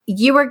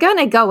you were going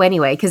to go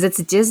anyway because it's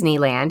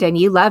Disneyland and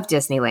you love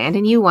Disneyland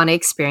and you want to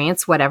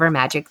experience whatever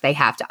magic they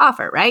have to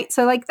offer, right?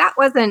 So like that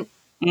wasn't...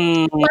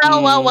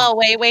 Well,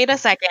 wait a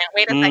second,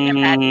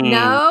 Patty.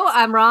 No,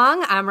 I'm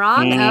wrong.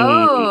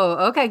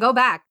 Oh, okay, go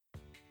back.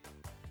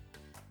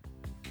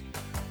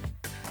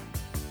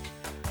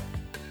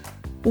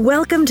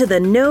 Welcome to the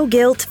No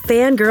Guilt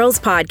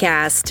Fangirls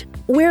podcast,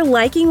 where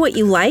liking what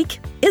you like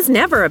is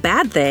never a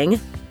bad thing.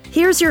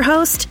 Here's your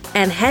host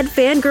and head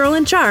fangirl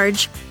in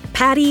charge,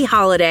 Patty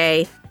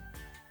Holiday.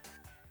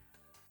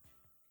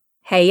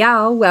 Hey,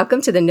 y'all.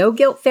 Welcome to the No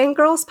Guilt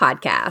Fangirls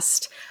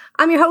podcast.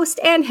 I'm your host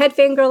and head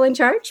fangirl in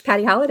charge,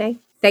 Patty Holiday.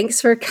 Thanks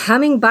for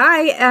coming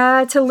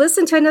by to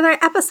listen to another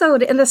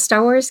episode in the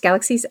Star Wars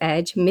Galaxy's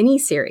Edge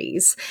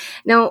mini-series.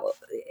 Now,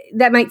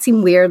 that might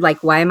seem weird,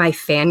 like, why am I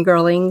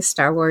fangirling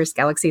Star Wars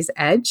Galaxy's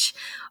Edge?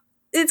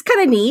 It's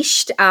kind of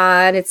niched,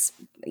 and it's,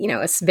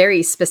 a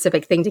very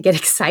specific thing to get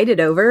excited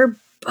over.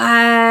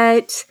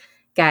 But,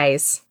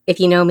 guys, if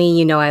you know me,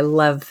 you know I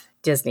love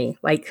Disney.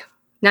 Like,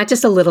 not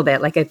just a little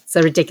bit, like it's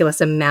a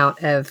ridiculous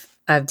amount of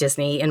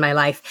Disney in my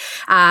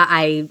life.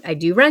 I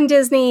do run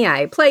Disney,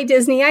 I play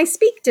Disney, I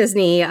speak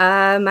Disney.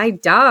 My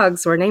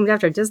dogs were named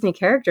after Disney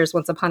characters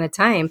once upon a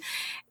time.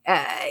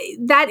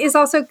 That is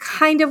also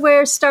kind of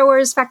where Star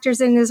Wars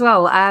factors in as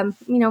well.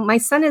 My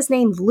son is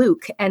named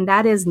Luke, and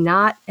that is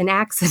not an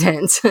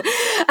accident.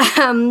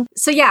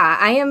 So yeah,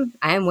 I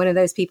am one of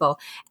those people.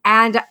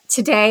 And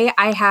today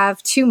I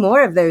have two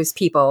more of those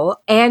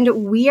people,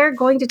 and we are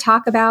going to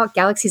talk about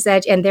Galaxy's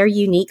Edge and their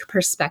unique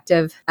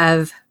perspective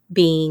of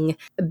being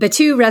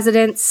Batuu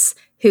residents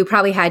who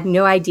probably had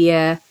no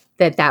idea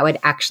that would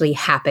actually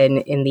happen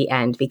in the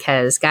end,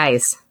 because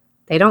guys,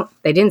 they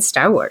didn't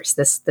Star Wars.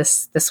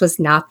 This was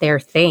not their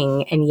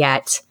thing. And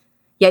yet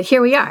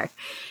here we are.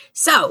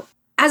 So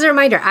as a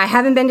reminder, I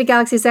haven't been to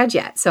Galaxy's Edge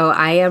yet. So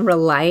I am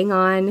relying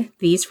on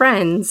these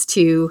friends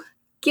to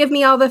give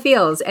me all the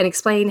feels and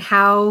explain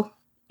how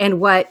and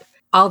what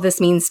all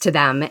this means to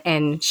them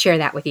and share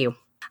that with you.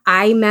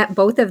 I met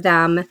both of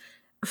them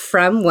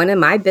from one of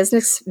my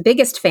biggest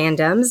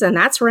fandoms, and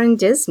that's Run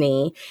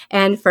Disney.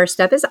 And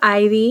first up is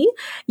Ivy.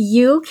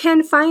 You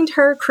can find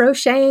her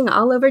crocheting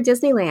all over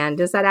Disneyland.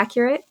 Is that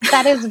accurate?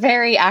 That is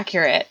very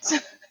accurate.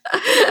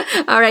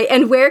 All right.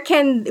 And where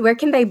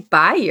can they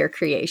buy your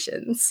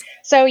creations?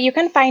 So you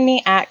can find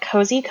me at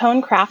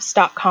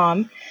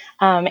cozyconecrafts.com.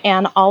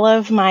 And all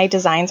of my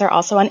designs are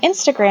also on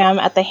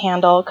Instagram at the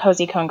handle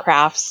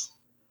cozyconecrafts.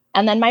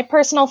 And then my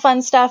personal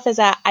fun stuff is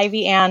at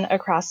Ivy Ann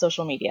across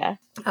social media.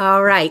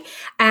 All right.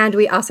 And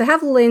we also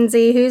have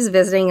Lindsay who's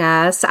visiting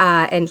us.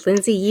 And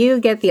Lindsay, you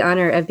get the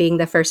honor of being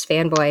the first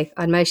fanboy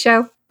on my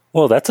show.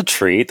 Well, that's a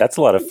treat. That's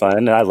a lot of fun.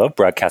 And I love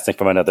broadcasting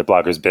from another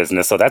blogger's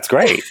business. So that's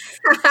great.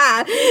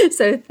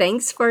 So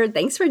thanks for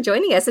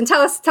joining us. And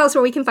tell us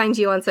where we can find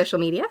you on social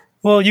media.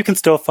 Well, you can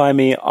still find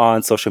me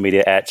on social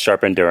media at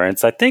Sharp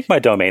Endurance. I think my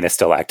domain is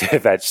still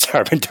active at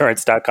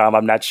sharpendurance.com.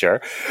 I'm not sure.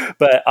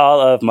 But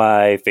all of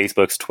my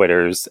Facebooks,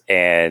 Twitters,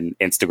 and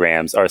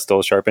Instagrams are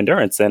still Sharp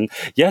Endurance. And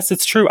yes,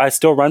 it's true. I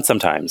still run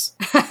sometimes.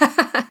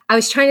 I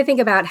was trying to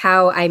think about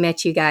how I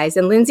met you guys.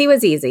 And Lindsay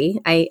was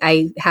easy.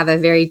 I have a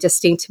very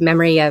distinct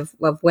memory of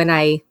when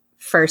I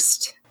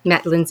first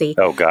met Lindsay.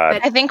 Oh, God.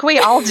 But I think we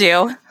all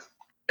do.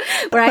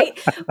 Right?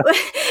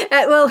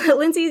 Well,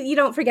 Lindsay, you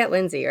don't forget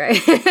Lindsay,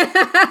 right?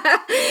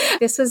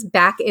 This was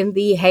back in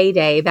the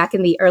heyday, back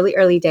in the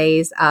early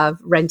days of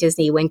Run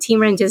Disney, when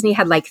Team Run Disney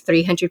had like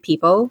 300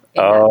 people.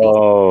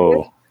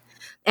 Oh.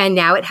 And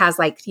now it has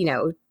like,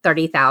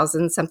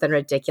 30,000, something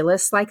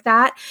ridiculous like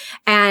that.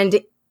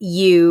 And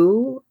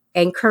you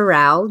and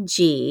Corral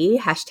G,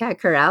 hashtag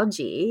Corral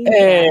G.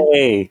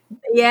 Hey.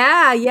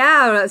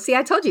 Yeah. See,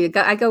 I told you,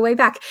 I go way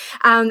back.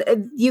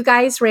 You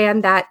guys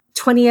ran that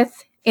 20th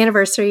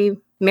anniversary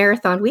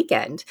marathon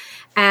weekend,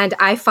 and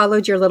I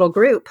followed your little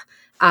group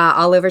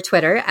all over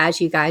Twitter as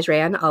you guys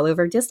ran all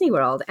over Disney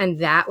World, and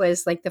that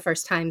was like the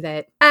first time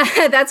that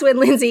that's when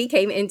Lindsay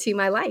came into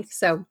my life.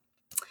 So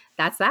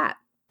that's that.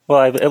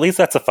 Well, at least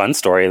that's a fun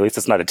story. At least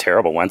it's not a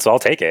terrible one, so I'll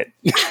take it.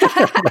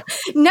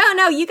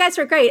 No, you guys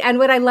were great, and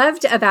what I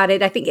loved about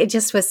it, I think it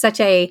just was such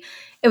a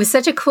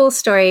cool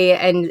story,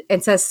 and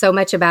says so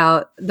much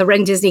about the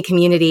Run Disney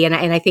community, and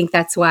I think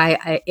that's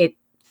why it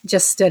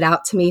just stood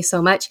out to me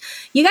so much.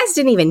 You guys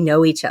didn't even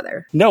know each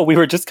other. No, we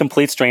were just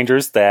complete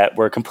strangers that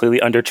were completely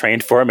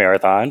undertrained for a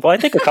marathon. Well, I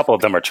think a couple of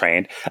them are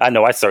trained. I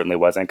know I certainly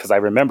wasn't, because I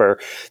remember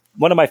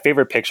one of my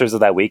favorite pictures of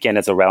that weekend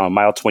is around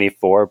mile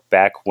 24,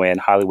 back when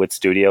Hollywood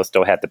Studios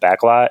still had the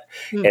back lot.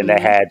 Mm-hmm. And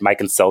they had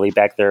Mike and Sully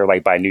back there,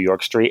 like by New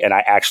York Street. And I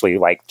actually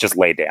just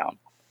laid down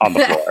on the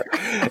floor.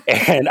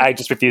 And I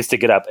just refused to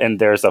get up. And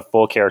there's a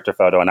full character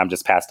photo and I'm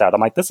just passed out.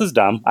 I'm like, this is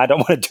dumb. I don't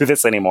want to do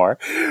this anymore.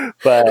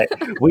 But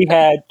we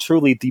had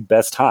truly the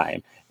best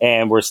time.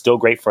 And we're still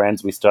great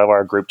friends. We still have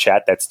our group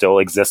chat that still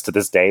exists to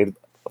this day.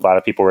 A lot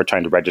of people were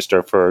trying to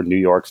register for New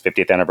York's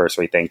 50th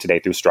anniversary thing today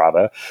through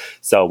Strava.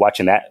 So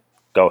watching that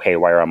go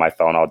haywire on my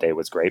phone all day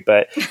was great.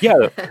 But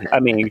yeah, I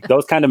mean,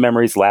 those kind of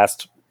memories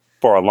last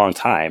for a long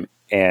time.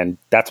 And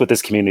that's what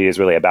this community is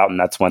really about. And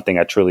that's one thing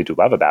I truly do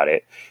love about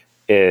it.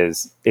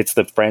 is it's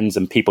the friends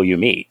and people you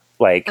meet.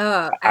 Like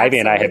Ivy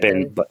and I have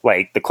been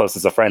like the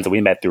closest of friends, and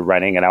we met through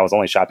running, and I was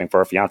only shopping for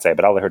her fiance,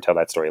 but I'll let her tell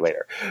that story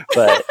later.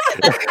 But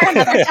For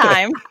another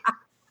time.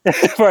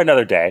 for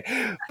another day.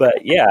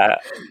 But yeah,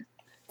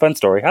 fun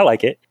story. I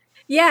like it.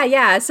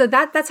 Yeah. So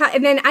that's how.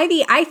 And then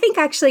Ivy, I think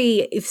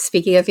actually,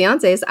 speaking of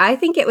fiancés, I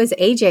think it was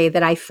AJ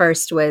that I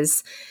first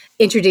was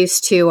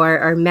introduced to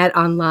or met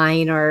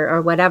online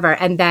or whatever.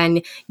 And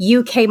then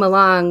you came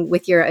along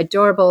with your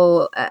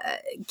adorable,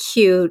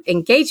 cute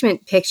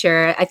engagement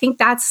picture. I think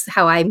that's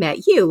how I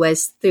met you,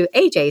 was through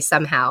AJ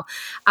somehow.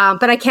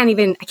 But I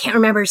can't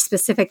remember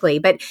specifically,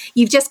 but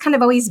you've just kind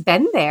of always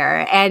been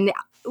there. And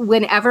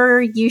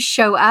whenever you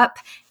show up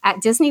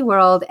at Disney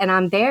World and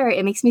I'm there,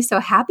 it makes me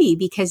so happy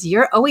because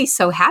you're always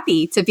so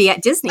happy to be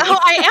at Disney. Oh,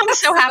 I am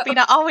so happy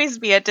to always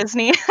be at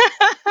Disney.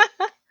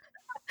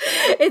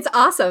 It's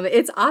awesome.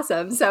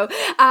 So,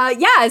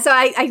 So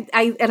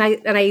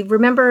I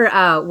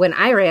remember when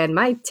I ran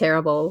my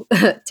terrible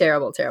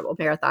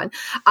marathon.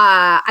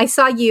 I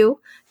saw you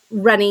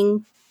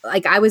running.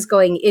 Like I was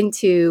going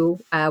into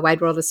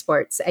Wide World of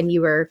Sports, and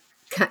you were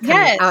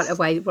coming out of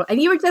Wide World,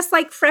 and you were just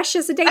like fresh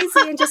as a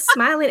daisy and just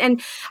smiling.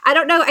 And I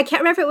don't know, I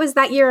can't remember if it was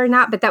that year or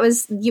not, but that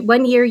was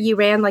one year you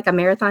ran like a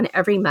marathon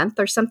every month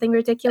or something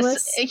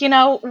ridiculous. You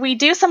know, we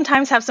do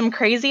sometimes have some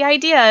crazy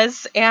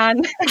ideas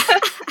and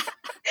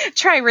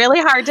try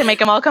really hard to make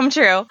them all come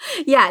true.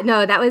 Yeah,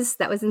 no, that was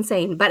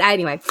insane. But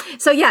anyway,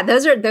 so yeah,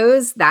 that's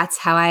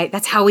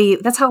how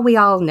we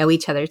all know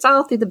each other. It's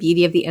all through the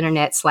beauty of the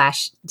internet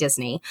 /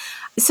 Disney.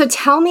 So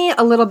tell me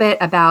a little bit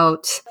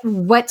about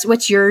what's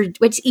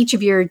each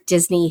of your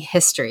Disney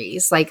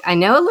histories. Like I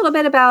know a little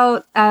bit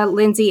about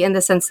Lindsay in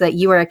the sense that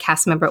you were a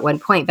cast member at one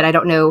point, but I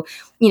don't know,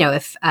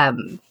 if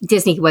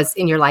Disney was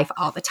in your life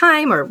all the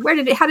time, or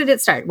how did it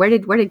start? Where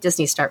did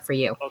Disney start for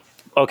you?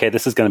 Okay,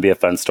 this is going to be a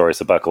fun story,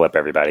 so buckle up,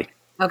 everybody.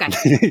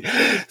 Okay.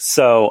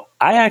 So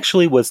I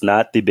actually was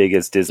not the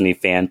biggest Disney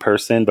fan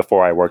person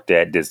before I worked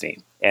at Disney.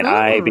 And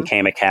I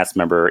became a cast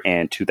member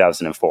in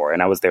 2004,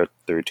 and I was there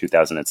through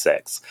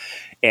 2006.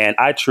 And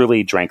I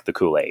truly drank the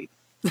Kool-Aid.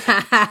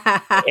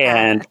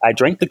 And I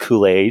drank the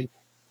Kool-Aid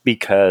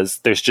because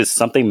there's just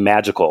something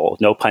magical,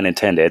 no pun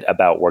intended,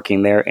 about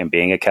working there and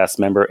being a cast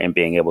member and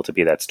being able to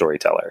be that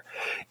storyteller.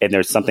 And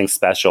there's something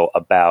special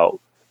about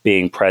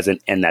being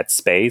present in that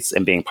space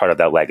and being part of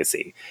that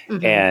legacy.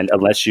 Mm-hmm. And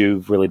unless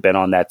you've really been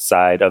on that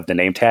side of the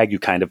name tag, you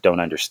kind of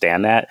don't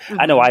understand that. Mm-hmm.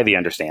 I know Ivy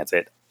understands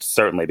it,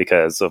 certainly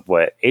because of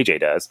what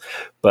AJ does,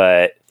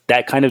 but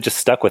that kind of just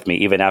stuck with me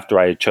even after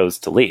I chose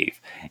to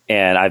leave.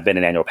 And I've been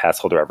an annual pass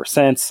holder ever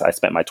since. I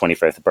spent my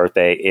 25th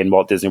birthday in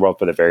Walt Disney World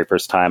for the very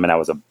first time, and I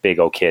was a big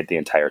old kid the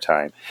entire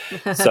time.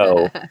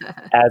 So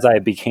as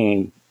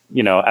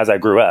I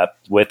grew up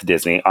with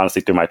Disney,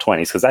 honestly, through my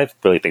 20s, because I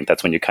really think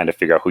that's when you kind of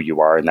figure out who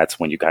you are, and that's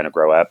when you kind of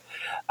grow up,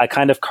 I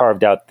kind of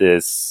carved out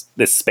this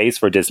space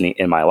for Disney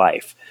in my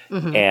life.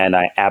 Mm-hmm. And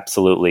I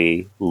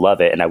absolutely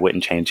love it, and I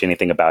wouldn't change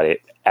anything about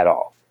it at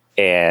all.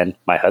 And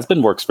my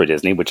husband works for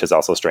Disney, which is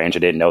also strange. I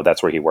didn't know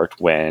that's where he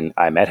worked when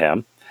I met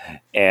him.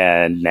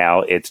 And now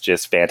it's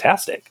just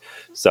fantastic.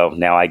 So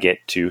now I get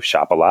to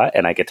shop a lot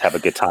and I get to have a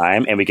good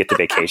time and we get to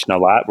vacation a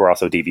lot. We're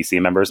also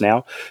DVC members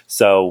now.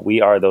 So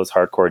we are those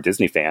hardcore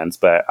Disney fans,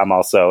 but I'm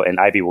also, and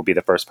Ivy will be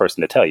the first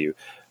person to tell you,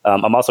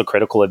 I'm also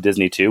critical of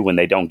Disney too when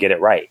they don't get it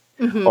right.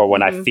 Mm-hmm, or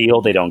when I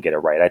feel they don't get it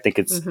right. I think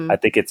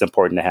it's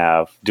important to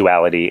have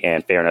duality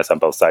and fairness on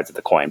both sides of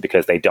the coin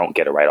because they don't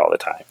get it right all the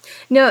time.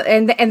 No,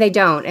 and they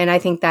don't. And I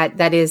think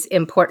that is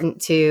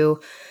important to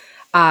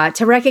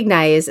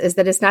recognize, is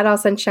that it's not all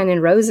sunshine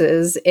and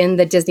roses in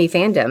the Disney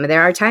fandom.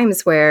 There are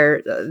times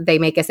where they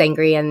make us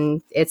angry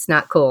and it's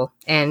not cool.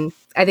 And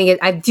I think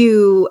I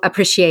do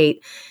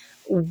appreciate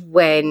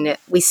when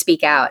we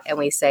speak out and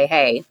we say,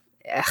 hey,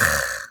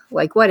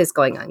 like what is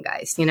going on,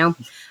 guys?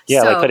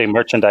 Yeah, so, like putting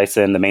merchandise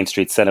in the Main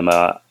Street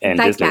Cinema in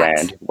like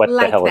Disneyland. That. What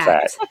like the hell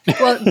that. Is that?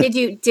 Well,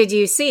 did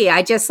you see?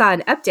 I just saw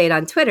an update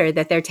on Twitter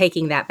that they're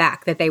taking that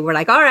back. That they were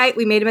like, all right,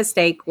 we made a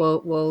mistake.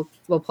 We'll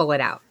pull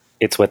it out.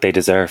 It's what they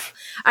deserve.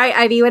 All right,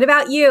 Ivy, what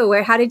about you?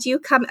 How did you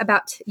come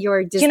about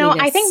your Disney-ness?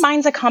 I think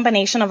mine's a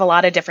combination of a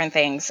lot of different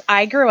things.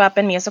 I grew up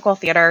in musical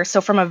theater, so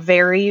from a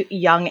very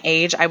young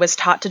age, I was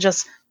taught to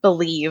just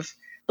believe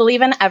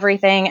in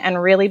everything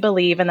and really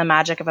believe in the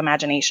magic of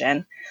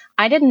imagination.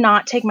 I did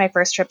not take my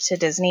first trip to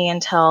Disney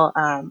until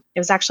it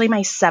was actually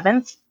my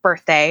 7th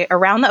birthday,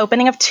 around the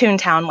opening of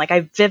Toontown. Like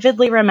I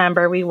vividly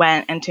remember we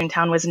went and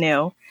Toontown was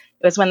new.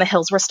 It was when the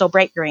hills were still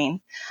bright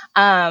green.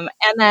 And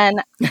then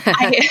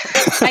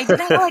I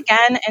didn't go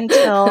again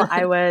until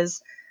I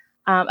was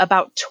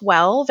about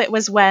 12. It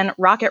was when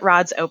Rocket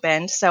Rods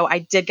opened. So I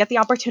did get the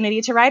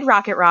opportunity to ride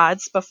Rocket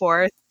Rods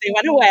before they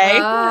went away.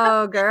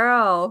 Oh,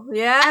 girl.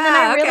 Yeah. And then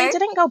I really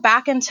didn't go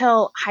back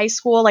until high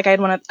school. Like I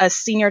had a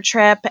senior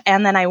trip,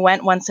 and then I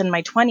went once in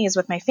my 20s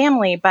with my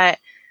family. But,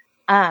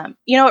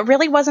 it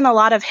really wasn't a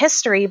lot of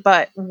history,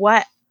 but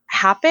what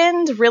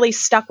happened really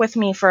stuck with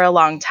me for a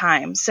long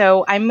time.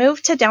 So I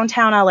moved to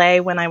downtown LA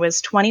when I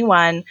was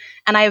 21,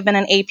 and I have been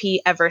an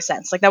AP ever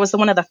since. Like that was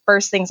one of the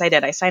first things I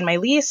did. I signed my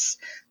lease.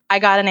 I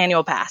got an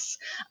annual pass.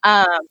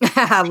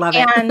 I love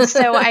it. And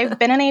so I've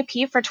been an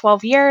AP for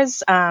 12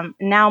 years.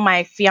 Now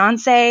my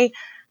fiance,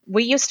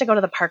 we used to go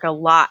to the park a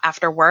lot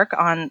after work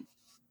on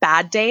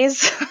bad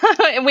days.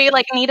 We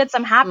like needed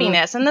some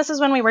happiness. And this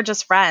is when we were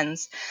just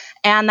friends.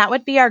 And that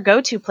would be our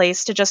go-to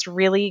place to just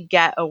really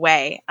get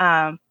away.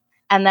 And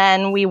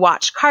then we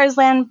watched Cars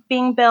Land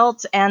being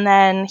built. And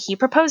then he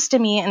proposed to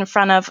me in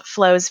front of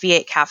Flo's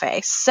V8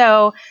 Cafe.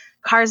 So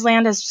Cars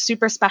Land is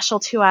super special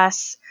to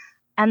us.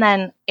 And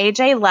then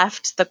AJ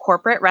left the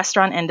corporate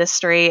restaurant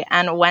industry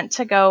and went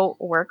to go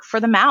work for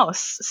the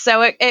mouse.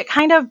 So it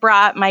kind of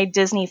brought my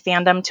Disney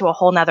fandom to a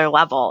whole nother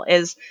level.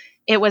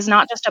 It was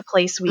not just a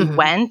place we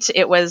went.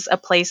 It was a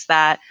place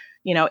that,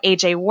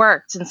 AJ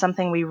worked and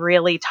something we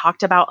really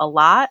talked about a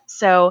lot.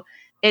 So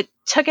it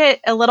took it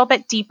a little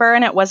bit deeper,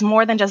 and it was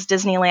more than just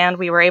Disneyland.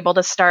 We were able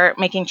to start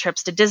making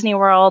trips to Disney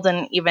World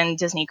and even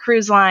Disney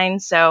Cruise Line.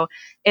 So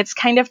it's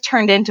kind of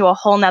turned into a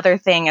whole nother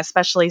thing,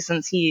 especially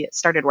since he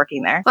started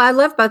working there. Well, I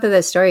love both of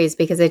those stories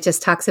because it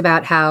just talks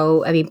about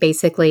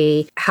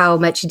basically how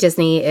much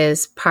Disney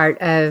is part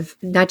of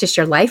not just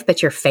your life,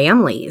 but your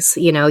families.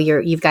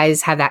 You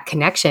guys have that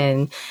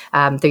connection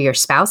through your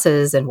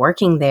spouses and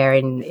working there.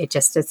 And it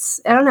just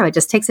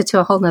takes it to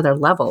a whole nother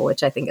level,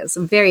 which I think is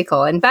very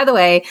cool. And by the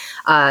way,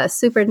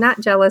 super not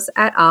jealous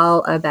at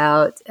all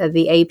about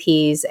the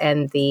APs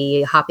and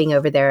the hopping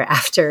over there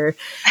after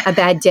a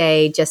bad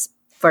day just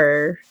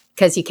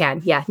because you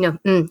can. Yeah, no,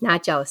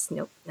 not jealous.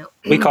 No.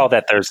 We call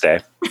that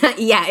Thursday.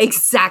 Yeah,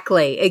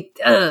 exactly.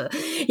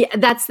 Yeah,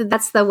 that's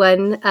the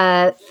one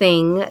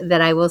thing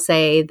that I will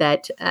say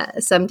that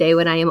someday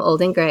when I am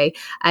old and gray,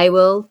 I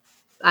will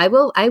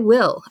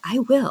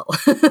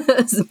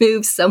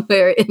move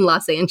somewhere in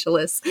Los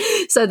Angeles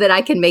so that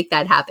I can make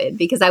that happen,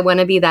 because I want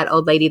to be that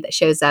old lady that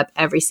shows up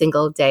every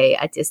single day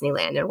at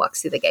Disneyland and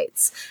walks through the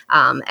gates.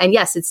 And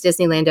yes, it's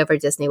Disneyland over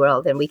Disney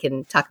World, and we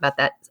can talk about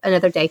that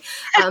another day.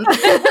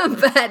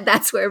 But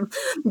that's where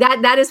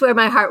that is where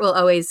my heart will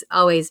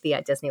always be,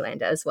 at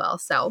Disneyland as well.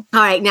 So, all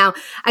right, now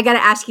I got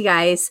to ask you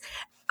guys,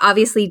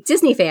 obviously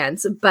Disney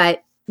fans,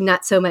 but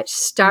not so much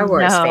Star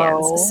Wars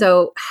fans.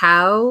 So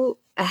how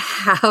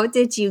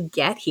did you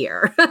get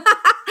here?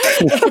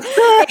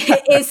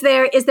 Is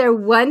there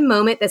one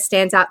moment that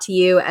stands out to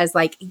you as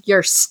like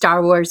your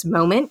Star Wars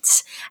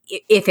moment?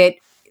 If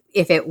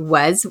it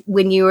was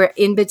when you were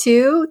in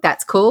Batuu,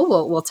 that's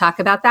cool. We'll talk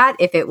about that.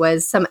 If it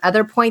was some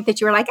other point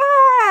that you were like,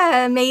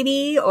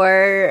 maybe,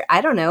 or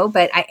I don't know,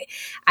 but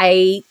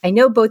I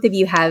know both of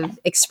you have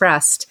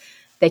expressed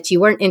that you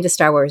weren't into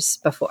Star Wars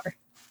before,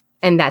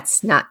 and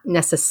that's not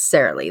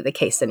necessarily the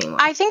case anymore.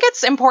 I think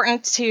it's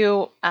important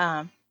to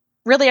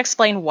really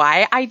explain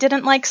why I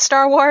didn't like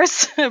Star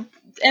Wars.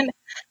 And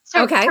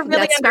so okay, to really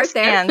let's start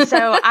there.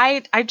 So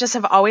I just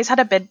have always had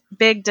a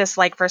big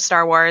dislike for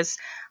Star Wars.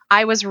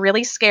 I was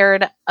really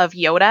scared of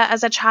Yoda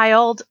as a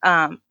child,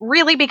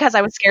 really because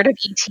I was scared of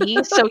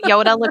E.T. So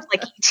Yoda looked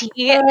like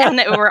E.T. and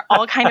we're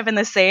all kind of in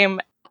the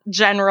same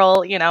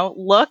general,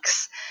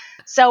 looks.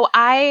 So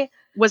I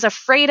was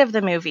afraid of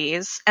the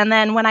movies. And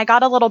then when I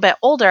got a little bit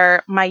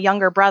older, my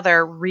younger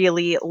brother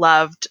really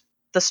loved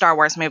the Star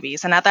Wars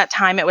movies. And at that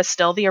time, it was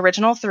still the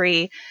original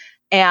 3.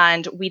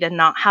 And we did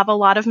not have a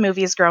lot of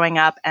movies growing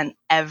up. And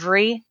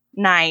every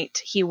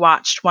night he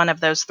watched one of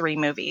those 3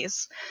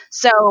 movies.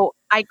 So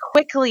I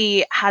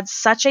quickly had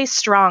such a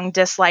strong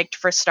dislike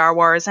for Star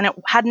Wars. And it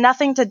had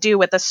nothing to do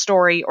with the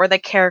story or the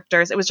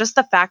characters. It was just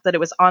the fact that it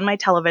was on my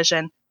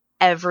television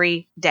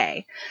every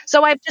day.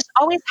 So I've just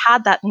always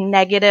had that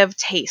negative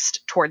taste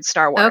towards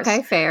Star Wars.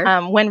 Okay,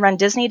 fair. When Run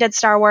Disney did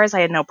Star Wars,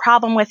 I had no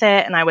problem with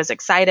it, and I was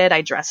excited.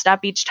 I dressed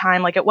up each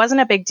time. Like, it wasn't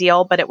a big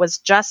deal, but it was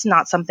just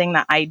not something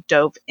that I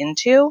dove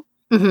into.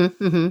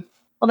 Well,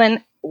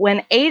 then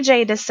when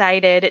AJ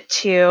decided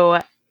to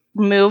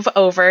move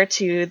over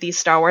to the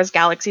Star Wars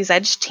Galaxy's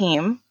Edge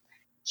team,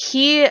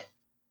 he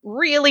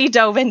really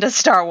dove into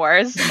Star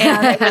Wars,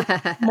 and it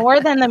was more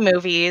than the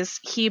movies.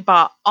 He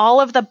bought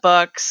all of the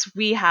books.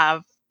 We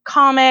have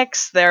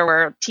comics, there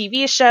were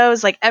TV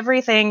shows, like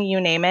everything, you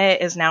name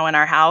it, is now in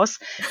our house.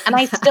 And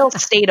I still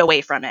stayed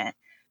away from it.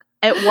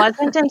 It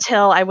wasn't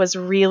until I was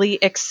really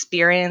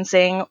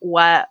experiencing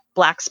what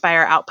Black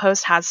Spire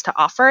Outpost has to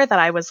offer that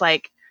I was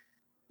like,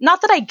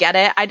 not that I get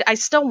it. I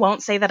still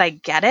won't say that I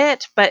get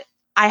it, but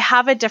I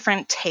have a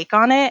different take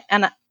on it.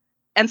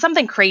 And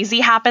something crazy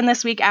happened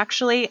this week,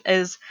 actually,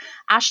 is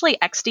Ashley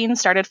Eckstein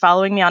started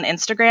following me on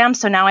Instagram.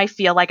 So now I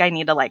feel like I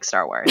need to like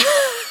Star Wars.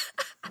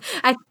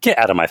 Get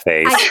out of my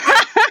face.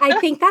 I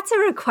think that's a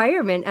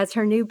requirement as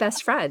her new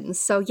best friend.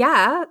 So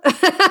yeah.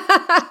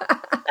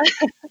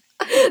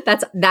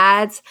 that's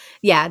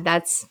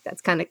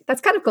kind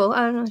of cool.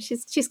 I don't know.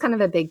 She's kind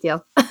of a big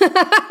deal.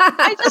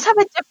 I just have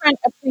a different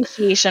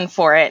appreciation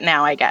for it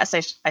now, I guess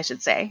I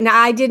should say. Now,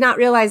 I did not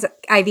realize,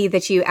 Ivy,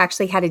 that you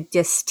actually had a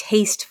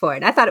distaste for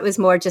it. I thought it was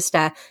more just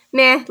a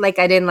meh, like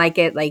I didn't like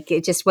it, like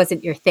it just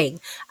wasn't your thing.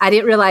 I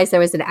didn't realize there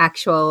was an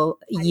actual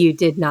you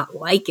did not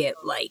like it.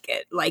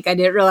 Like I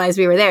didn't realize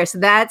we were there. So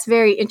that's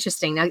very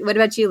interesting. Now, what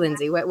about you,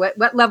 Lindsay?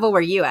 What level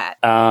were you at?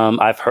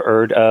 I've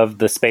heard of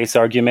the space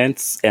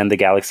arguments and the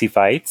galaxy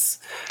fights,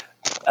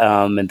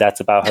 and that's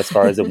about as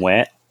far as it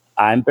went.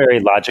 I'm very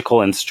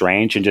logical and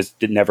strange and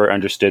just never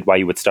understood why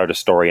you would start a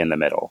story in the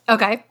middle.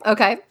 Okay.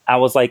 I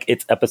was like,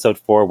 it's episode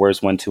 4,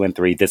 where's 1, 2, and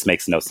 3? This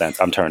makes no sense.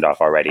 I'm turned off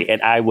already.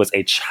 And I was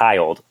a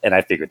child and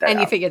I figured that out. And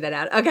you figured that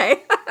out.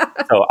 Okay.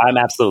 So I'm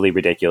absolutely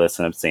ridiculous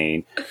and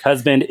obscene.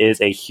 Husband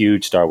is a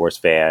huge Star Wars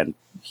fan.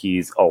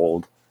 He's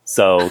old.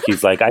 So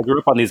he's like, I grew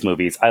up on these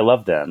movies. I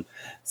love them.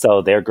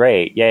 So they're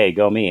great. Yay,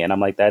 go me. And I'm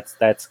like,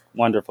 that's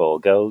wonderful.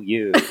 Go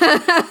you.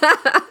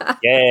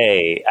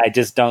 Yay. I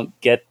just don't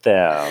get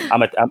them.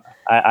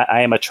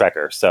 I am a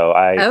Trekker. So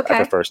I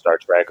prefer Star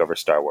Trek over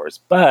Star Wars.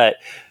 But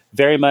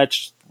very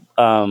much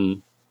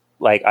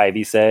like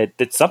Ivy said,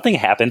 that something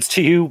happens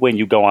to you when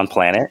you go on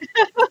planet.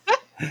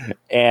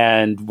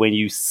 And when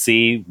you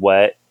see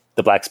what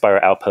the Black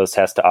Spire Outpost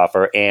has to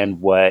offer and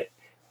what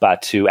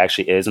Batuu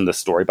actually is and the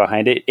story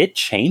behind it, it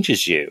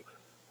changes you.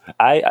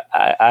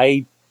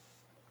 I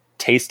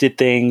tasted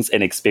things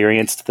and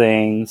experienced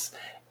things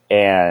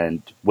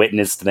and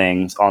witnessed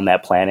things on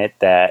that planet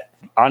that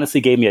honestly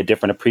gave me a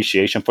different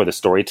appreciation for the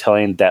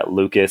storytelling that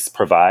Lucas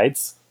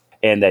provides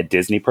and that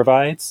Disney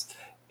provides,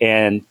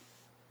 and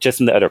just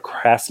in the utter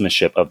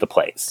craftsmanship of the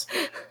place.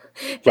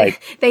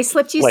 Like they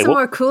slipped you some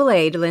more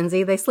Kool-Aid,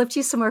 Lindsay. They slipped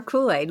you some more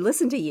Kool-Aid.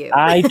 Listen to you.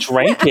 I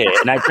drank it,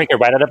 and I drank it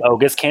right out of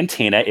Oga's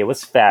cantina. It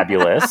was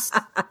fabulous.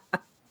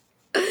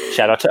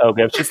 Shout out to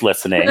Oga if she's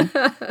listening.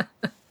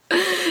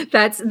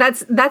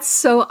 That's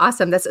so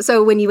awesome.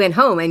 So when you went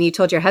home and you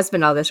told your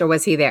husband all this, or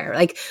was he there?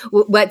 Like,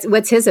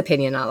 what's his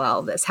opinion on all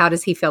of this? How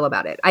does he feel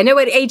about it? I know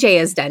what AJ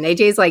has done.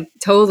 AJ's like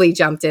totally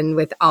jumped in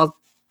with all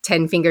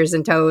 10 fingers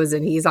and toes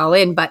and he's all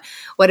in. But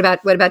what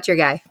about your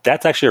guy?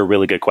 That's actually a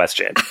really good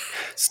question.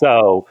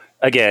 So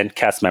again,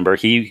 cast member,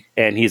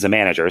 he's a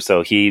manager.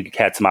 So he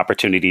had some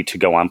opportunity to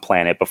go on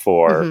planet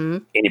before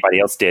anybody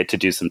else did to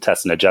do some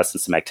tests and adjust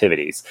and some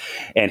activities.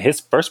 And his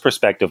first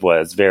perspective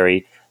was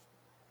very,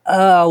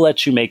 I'll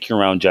let you make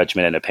your own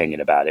judgment and opinion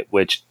about it,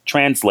 which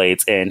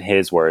translates in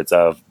his words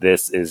of,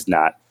 this is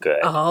not good.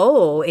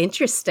 Oh,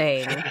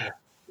 interesting.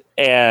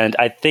 And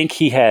I think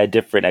he had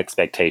different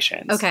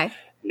expectations. Okay.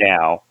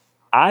 Now,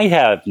 I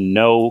have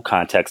no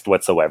context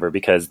whatsoever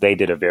because they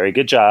did a very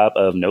good job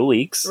of no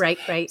leaks. Right.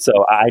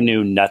 So I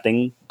knew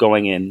nothing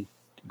going in.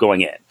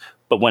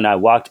 But when I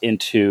walked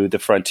into the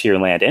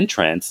Frontierland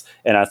entrance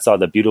and I saw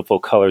the beautiful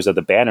colors of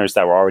the banners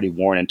that were already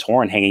worn and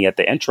torn hanging at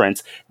the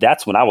entrance,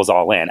 that's when I was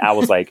all in. I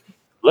was like,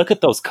 look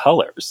at those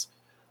colors.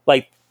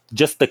 Like,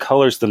 just the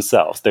colors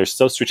themselves. They're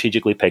so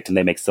strategically picked and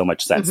they make so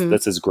much sense.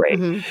 This is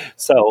great.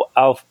 So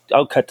I'll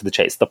cut to the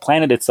chase. The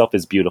planet itself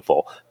is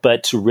beautiful,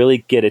 but to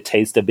really get a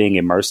taste of being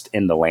immersed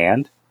in the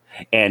land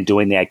and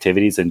doing the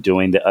activities and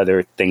doing the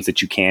other things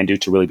that you can do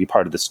to really be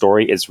part of the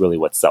story is really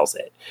what sells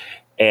it.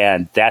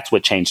 And that's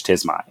what changed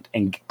his mind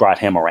and brought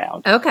him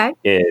around. Okay.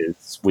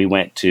 Is we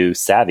went to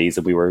Savvy's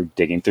and we were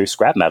digging through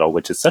scrap metal,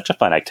 which is such a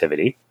fun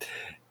activity.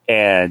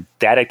 And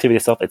that activity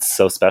itself, it's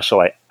so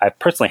special. I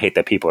personally hate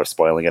that people are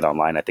spoiling it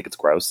online. I think it's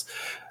gross.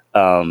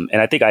 And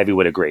I think Ivy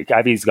would agree.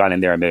 Ivy's gone in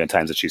there a million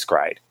times and she's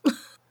cried.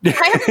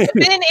 I have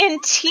been in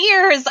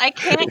tears. I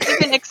can't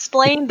even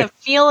explain the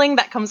feeling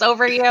that comes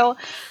over you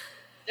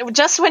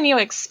just when you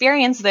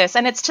experience this.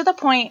 And it's to the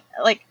point,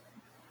 like,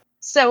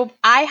 so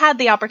I had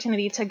the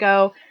opportunity to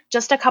go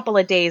just a couple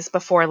of days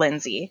before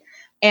Lindsay.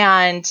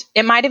 And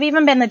it might have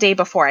even been the day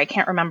before. I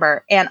can't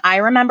remember. And I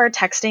remember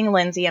texting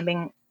Lindsay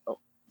and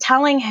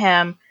telling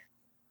him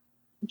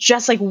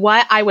just like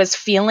what I was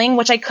feeling,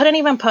 which I couldn't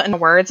even put into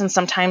words. And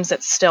sometimes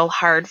it's still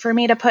hard for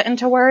me to put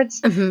into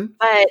words.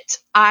 But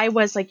I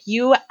was like,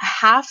 you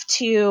have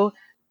to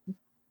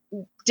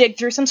dig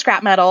through some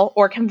scrap metal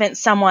or convince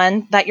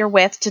someone that you're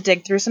with to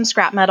dig through some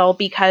scrap metal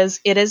because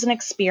it is an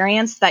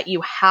experience that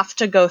you have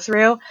to go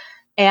through.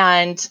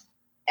 And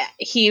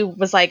he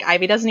was like,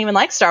 Ivy doesn't even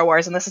like Star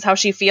Wars and this is how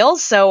she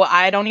feels. So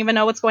I don't even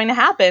know what's going to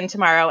happen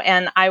tomorrow.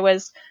 And I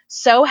was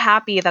so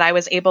happy that I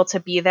was able to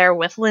be there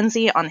with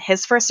Lindsay on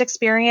his first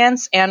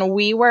experience. And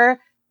we were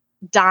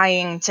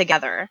dying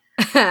together.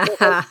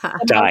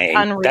 Dying.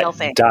 Unreal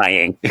thing.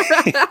 Dying.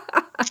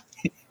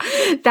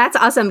 That's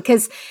awesome.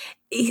 Because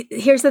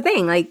here's the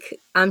thing, like,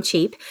 I'm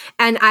cheap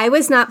and I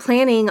was not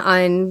planning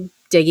on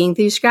digging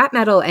through scrap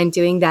metal and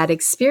doing that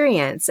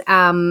experience.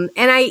 And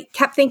I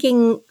kept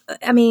thinking,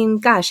 I mean,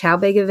 gosh, how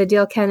big of a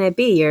deal can it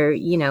be?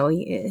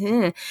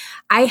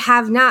 I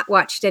have not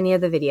watched any of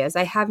the videos.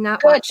 I have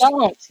not watched.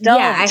 Don't.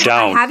 Yeah,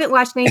 I haven't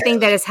watched anything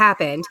that has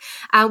happened,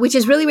 which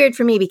is really weird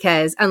for me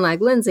because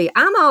unlike Lindsay,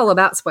 I'm all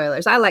about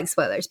spoilers. I like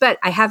spoilers, but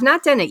I have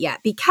not done it yet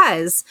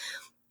because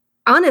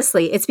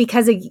honestly, it's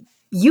because of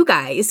you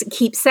guys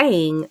keep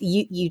saying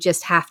you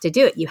just have to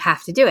do it. You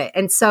have to do it.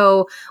 And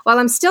so while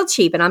I'm still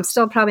cheap and I'm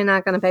still probably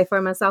not going to pay for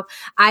it myself,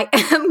 I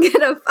am going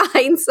to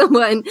find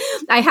someone.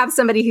 I have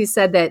somebody who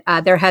said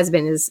that their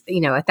husband is,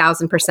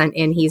 1,000%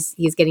 in.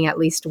 He's getting at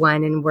least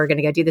one, and we're going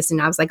to go do this.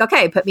 And I was like,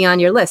 okay, put me on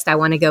your list. I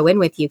want to go in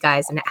with you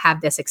guys and have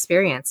this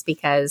experience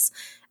because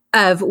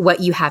of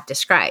what you have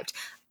described.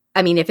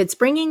 I mean, if it's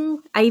bringing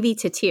Ivy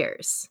to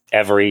tears.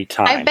 Every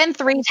time. I've been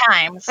 3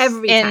 times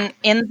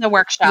in the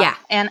workshop. Yeah.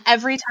 And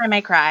every time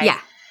I cry. Yeah.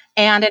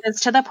 And it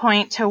is to the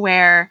point to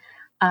where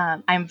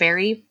I'm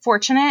very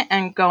fortunate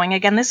and going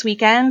again this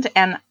weekend.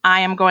 And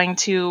I am going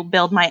to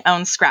build my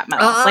own scrap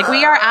metal. Like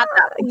we are at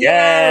that point.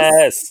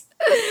 Yes.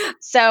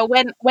 So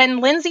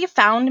when Lindsay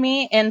found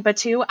me in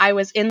Batuu, I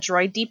was in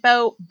Droid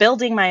Depot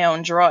building my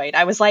own droid.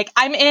 I was like,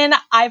 I'm in.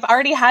 I've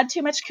already had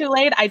too much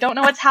Kool-Aid. I don't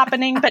know what's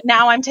happening, but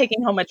now I'm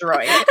taking home a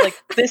droid. Like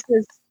this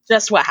is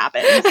just what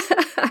happens.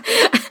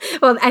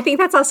 Well, I think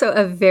that's also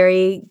a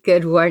very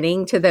good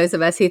warning to those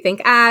of us who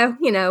think, where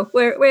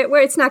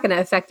it's not going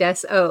to affect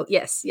us. Oh,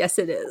 yes,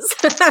 it is.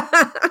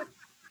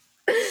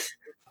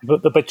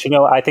 But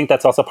I think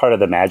that's also part of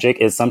the magic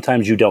is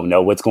sometimes you don't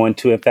know what's going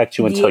to affect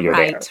you until you're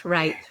there.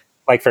 Right.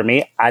 Like for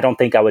me, I don't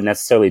think I would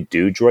necessarily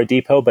do Droid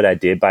Depot, but I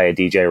did buy a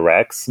DJ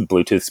Rex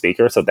Bluetooth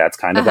speaker. So that's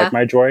kind of like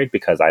my droid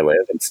because I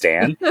live in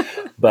Stan.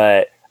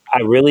 But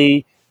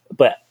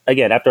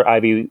again, after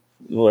Ivy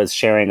was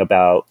sharing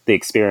about the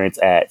experience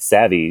at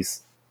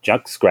Savvy's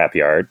junk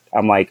scrapyard,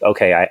 I'm like,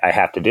 okay, I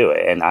have to do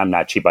it. And I'm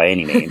not cheap by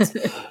any means.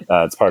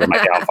 It's part of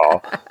my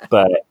downfall.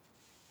 But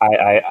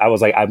I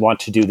was like, I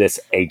want to do this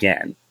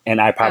again.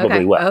 And I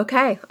probably will.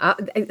 Okay.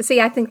 See,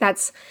 I think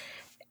that's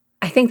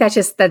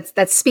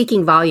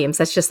speaking volumes.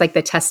 That's just like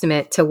the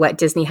testament to what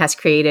Disney has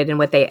created and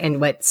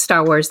what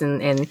Star Wars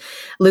and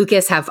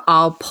Lucas have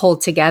all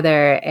pulled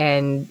together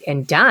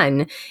and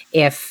done.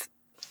 If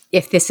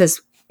this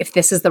is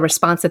the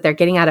response that they're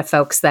getting out of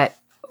folks that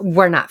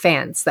were not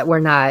fans, that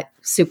were not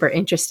super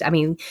interested. I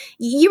mean,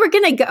 you were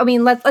going to go. I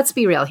mean, let's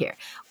be real here.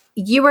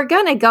 You were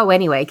going to go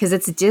anyway because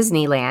it's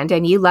Disneyland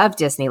and you love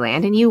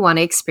Disneyland and you want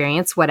to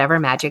experience whatever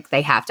magic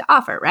they have to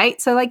offer, right?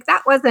 So like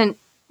that wasn't.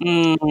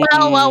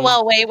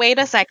 Well, wait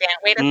a second,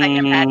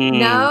 Patty.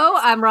 No,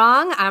 I'm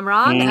wrong.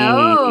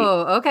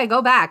 Oh, okay,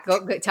 go back.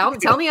 Go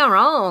tell me I'm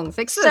wrong.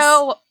 Fix this.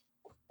 So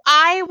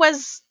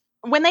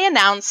when they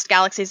announced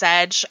Galaxy's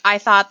Edge, I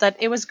thought that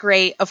it was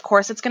great. Of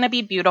course, it's going to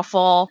be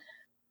beautiful.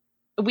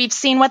 We've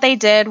seen what they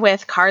did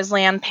with Cars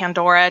Land,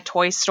 Pandora,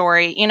 Toy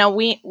Story.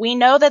 We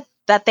know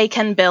that they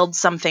can build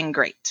something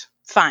great.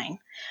 Fine.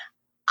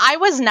 I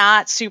was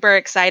not super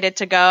excited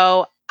to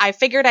go. I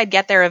figured I'd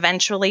get there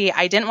eventually.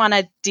 I didn't want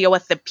to deal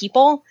with the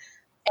people.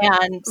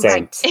 And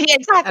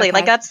exactly. Okay.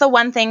 Like that's the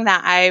one thing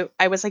that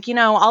I was like,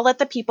 I'll let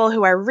the people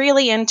who are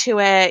really into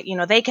it,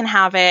 they can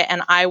have it.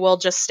 And I will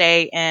just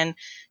stay in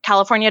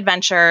California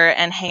Adventure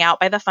and hang out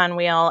by the fun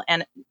wheel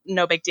and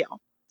no big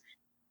deal.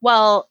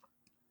 Well,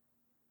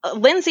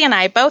 Lindsay and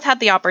I both had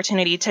the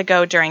opportunity to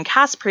go during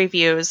cast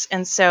previews.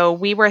 And so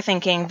we were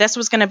thinking this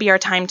was going to be our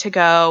time to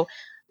go,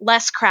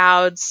 less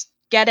crowds,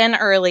 get in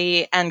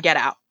early and get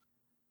out.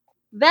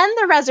 Then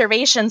the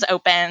reservations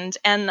opened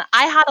and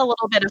I had a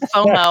little bit of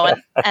FOMO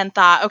and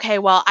thought, okay,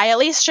 well, I at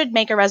least should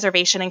make a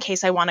reservation in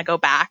case I want to go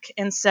back.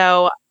 And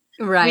so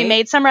we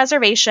made some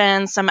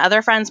reservations. Some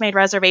other friends made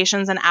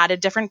reservations and added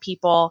different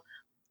people.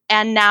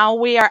 And now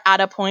we are at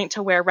a point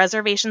to where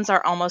reservations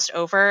are almost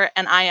over.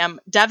 And I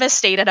am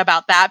devastated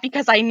about that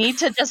because I need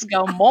to just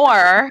go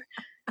more.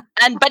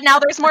 But now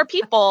there's more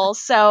people.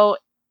 So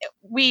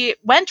we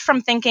went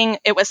from thinking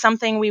it was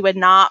something we would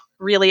not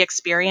really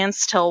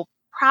experience till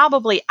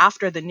probably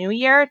after the new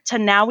year to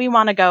now we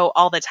want to go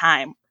all the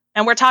time.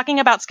 And we're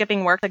talking about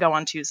skipping work to go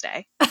on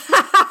Tuesday.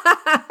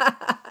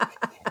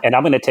 And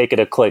I'm going to take it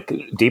a click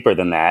deeper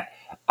than that.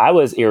 I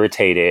was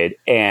irritated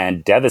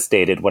and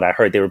devastated when I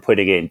heard they were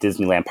putting it in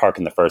Disneyland Park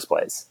in the first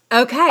place.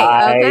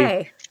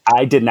 Okay.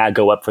 I did not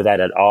go up for that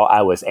at all.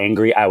 I was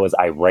angry. I was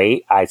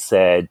irate. I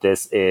said,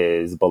 this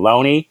is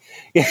baloney.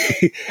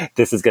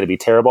 This is going to be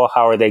terrible.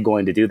 How are they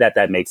going to do that?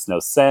 That makes no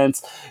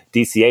sense.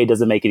 DCA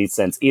doesn't make any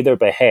sense either.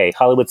 But hey,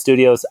 Hollywood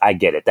Studios, I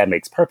get it. That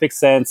makes perfect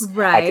sense.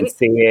 Right. I can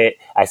see it.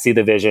 I see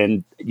the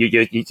vision.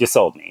 You just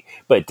sold me.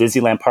 But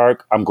Disneyland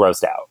Park, I'm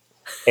grossed out.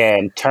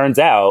 And turns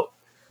out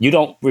you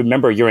don't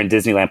remember you're in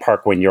Disneyland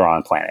Park when you're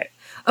on planet.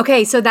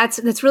 Okay, so that's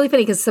really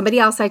funny because somebody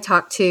else I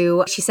talked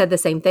to, she said the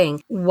same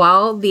thing.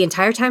 While the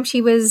entire time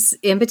she was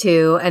in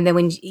Batuu, and then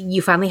when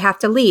you finally have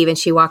to leave, and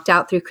she walked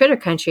out through Critter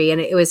Country,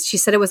 and she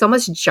said it was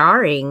almost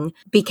jarring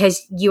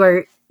because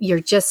you're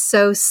just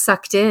so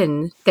sucked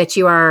in that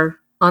you are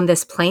on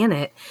this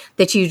planet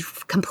that you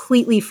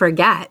completely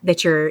forget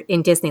that you're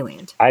in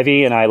Disneyland.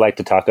 Ivy and I like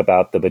to talk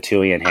about the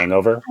Batuuian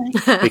hangover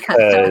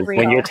because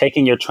when you're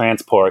taking your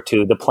transport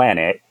to the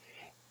planet,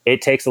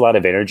 it takes a lot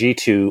of energy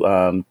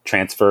to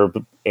transfer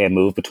and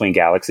move between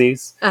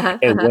galaxies.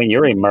 When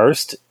you're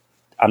immersed,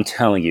 I'm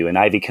telling you, and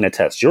Ivy can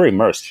attest, you're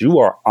immersed. You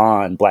are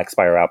on Black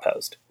Spire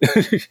Outpost.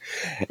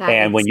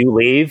 And when you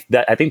leave,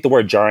 I think the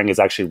word jarring is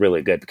actually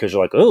really good because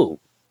you're like, oh,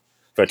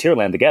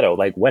 Frontierland, the ghetto.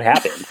 Like, what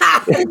happened?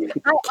 I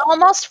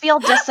almost feel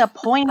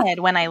disappointed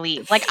when I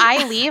leave. Like,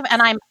 I leave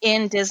and I'm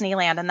in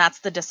Disneyland, and that's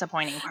the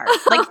disappointing part.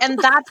 Like, and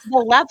that's the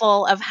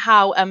level of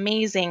how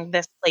amazing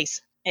this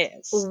place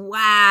is.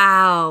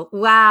 Wow.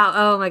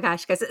 Oh my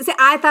gosh, guys. See,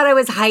 I thought I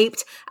was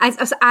hyped. I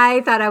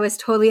thought I was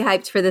totally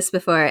hyped for this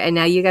before, and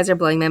now you guys are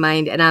blowing my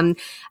mind, and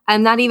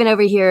I'm not even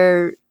over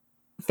here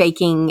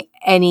faking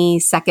any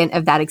second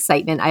of that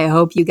excitement. I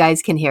hope you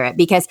guys can hear it,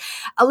 because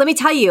let me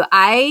tell you,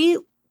 I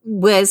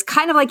was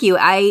kind of like you.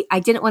 I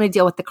didn't want to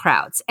deal with the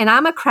crowds, and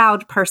I'm a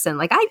crowd person.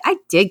 Like, I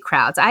dig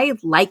crowds. I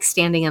like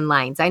standing in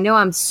lines. I know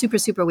I'm super,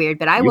 super weird,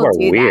 but I will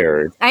do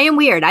weird. that. I am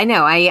weird. I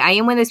know. I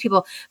am one of those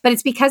people, but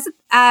it's because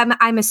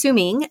I'm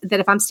assuming that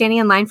if I'm standing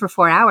in line for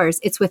 4 hours,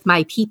 it's with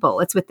my people.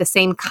 It's with the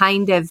same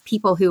kind of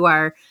people who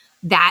are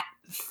that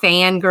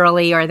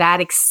fangirly or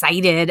that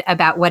excited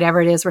about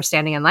whatever it is we're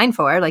standing in line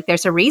for. Like,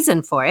 there's a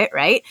reason for it,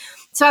 right?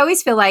 So I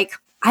always feel like,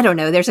 I don't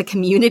know, there's a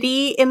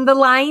community in the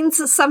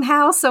lines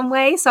somehow, some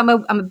way. So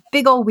I'm a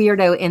big old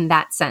weirdo in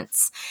that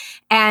sense.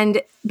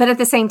 But at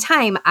the same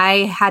time, I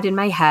had in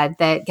my head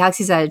that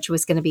Galaxy's Edge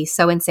was going to be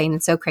so insane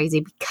and so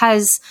crazy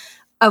because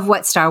of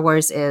what Star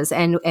Wars is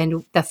and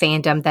the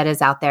fandom that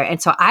is out there.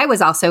 And so I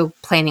was also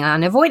planning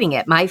on avoiding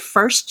it. My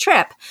first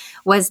trip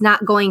was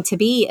not going to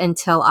be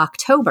until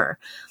October.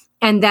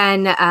 And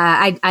then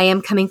I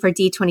am coming for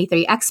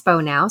D23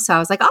 Expo now. So I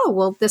was like, oh,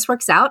 well, this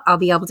works out. I'll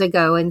be able to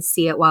go and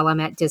see it while I'm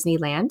at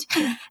Disneyland.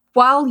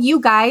 While you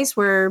guys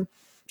were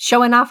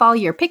showing off all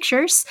your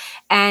pictures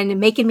and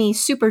making me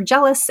super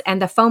jealous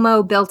and the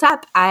FOMO built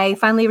up, I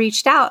finally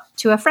reached out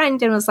to a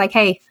friend and was like,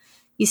 hey,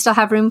 you still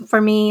have room for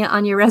me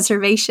on your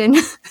reservation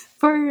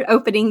for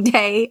opening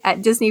day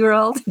at Disney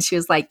World? And she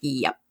was like,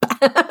 yep.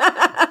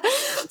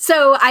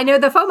 So I know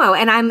the FOMO,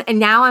 and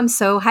now I'm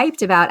so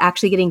hyped about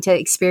actually getting to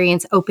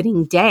experience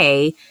opening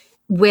day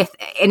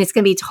and it's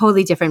going to be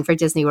totally different for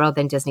Disney World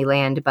than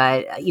Disneyland,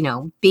 but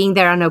being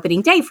there on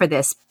opening day for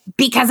this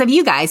because of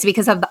you guys,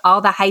 because of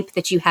all the hype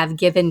that you have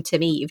given to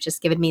me. You've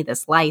just given me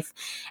this life,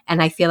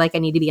 and I feel like I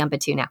need to be on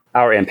Batuu now.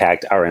 Our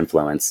impact, our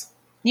influence.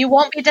 You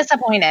won't be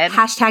disappointed.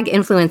 Hashtag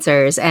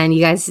influencers, and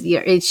you guys,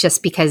 it's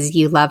just because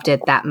you loved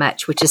it that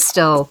much, which is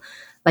still,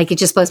 like, it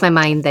just blows my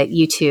mind that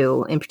you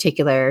two in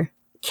particular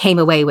came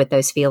away with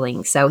those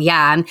feelings. So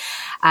yeah,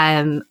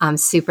 I'm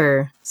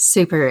super,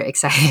 super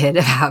excited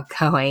about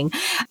going.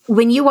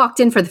 When you walked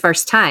in for the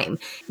first time,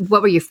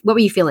 what were you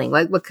feeling?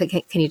 What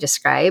can you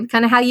describe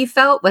kind of how you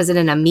felt? Was it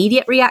an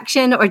immediate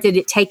reaction, or did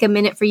it take a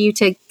minute for you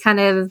to kind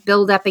of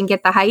build up and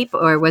get the hype,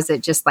 or was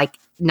it just like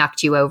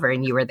knocked you over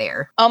and you were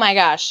there? Oh my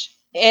gosh.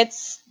 It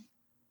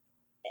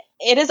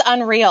is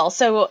unreal.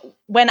 So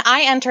when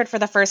I entered for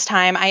the first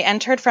time, I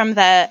entered from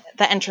the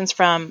entrance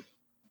from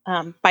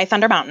by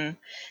Thunder Mountain.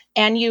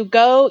 And you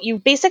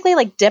basically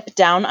like dip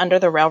down under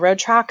the railroad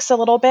tracks a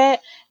little bit.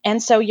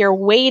 And so you're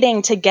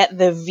waiting to get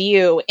the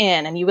view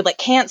in, and you would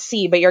can't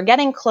see, but you're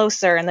getting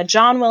closer, and the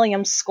John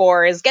Williams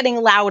score is getting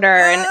louder,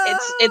 and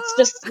it's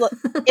just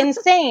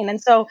insane. And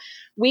so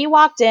we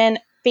walked in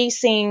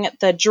facing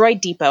the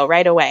Droid Depot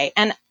right away.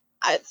 And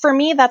for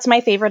me, that's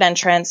my favorite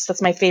entrance.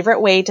 That's my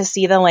favorite way to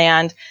see the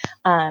land.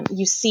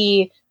 You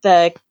see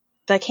the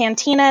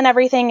cantina and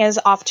everything is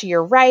off to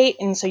your right,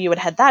 and so you would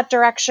head that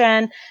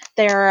direction.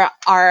 There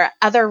are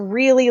other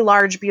really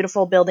large,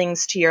 beautiful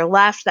buildings to your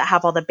left that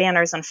have all the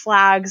banners and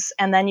flags,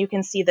 and then you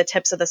can see the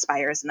tips of the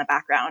spires in the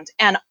background.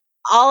 And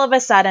all of a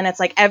sudden,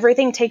 it's like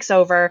everything takes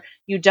over.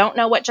 You don't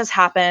know what just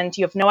happened.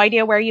 You have no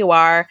idea where you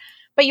are,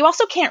 but you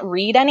also can't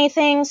read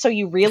anything, so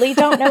you really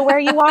don't know where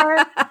you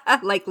are.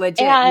 Like,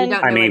 legit. And,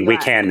 I mean, we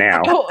can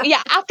now. Oh,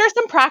 yeah, after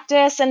some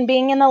practice and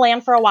being in the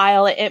land for a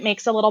while, it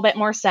makes a little bit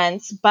more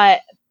sense.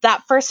 But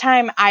that first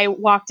time I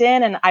walked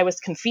in and I was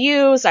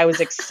confused, I was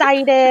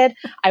excited,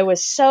 I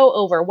was so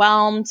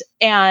overwhelmed.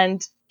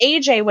 And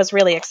AJ was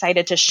really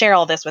excited to share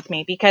all this with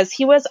me because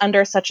he was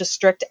under such a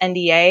strict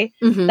NDA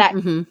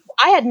that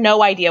I had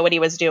no idea what he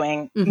was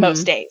doing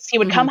most days. He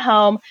would come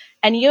home,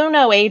 and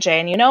AJ,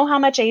 and you know how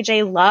much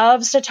AJ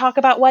loves to talk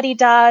about what he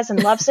does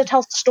and loves to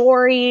tell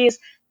stories,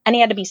 and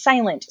he had to be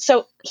silent.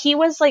 So he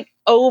was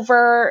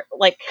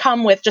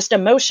come with just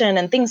emotion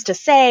and things to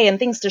say and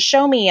things to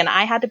show me. And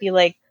I had to be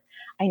like,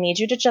 I need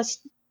you to just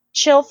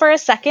chill for a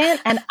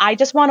second, and I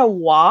just want to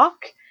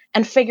walk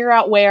and figure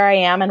out where I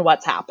am and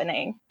what's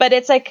happening. But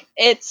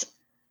it's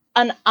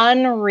an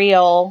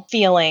unreal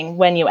feeling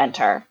when you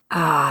enter.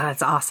 Ah,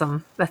 that's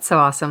awesome. That's so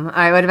awesome.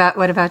 All right,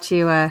 what about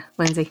you,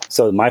 Lindsay?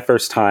 So my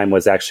first time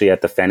was actually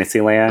at the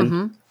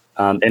Fantasyland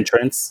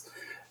entrance,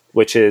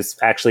 which is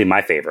actually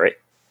my favorite.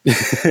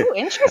 Ooh,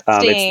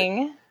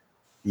 interesting.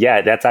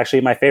 Yeah, that's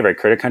actually my favorite.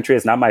 Critter Country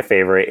is not my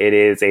favorite. It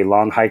is a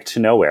long hike to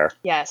nowhere.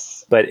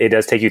 Yes. But it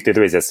does take you through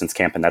the Resistance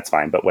Camp, and that's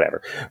fine, but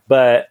whatever.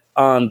 But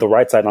on the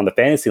right side, on the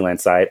Fantasyland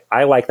side,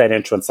 I like that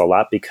entrance a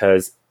lot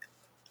because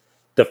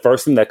the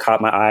first thing that caught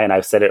my eye, and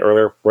I've said it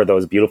earlier, were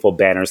those beautiful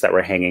banners that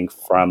were hanging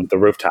from the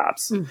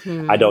rooftops.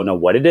 I don't know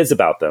what it is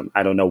about them.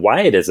 I don't know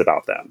why it is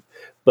about them.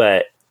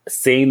 But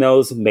seeing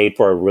those made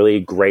for a really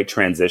great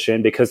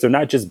transition because they're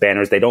not just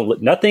banners. They don't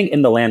look, nothing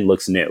in the land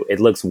looks new. It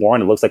looks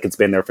worn. It looks like it's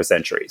been there for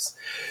centuries.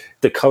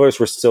 The colors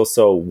were still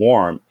so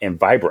warm and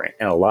vibrant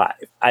and alive.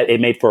 It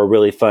made for a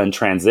really fun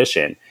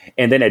transition.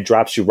 And then it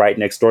drops you right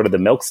next door to the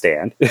milk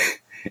stand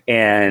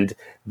and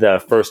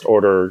the First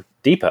Order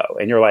depot.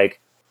 And you're like,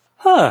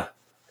 huh,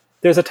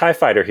 there's a TIE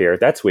fighter here.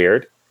 That's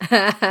weird.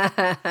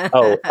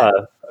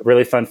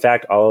 Really fun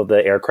fact, all of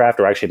the aircraft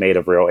are actually made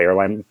of real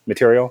airline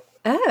material.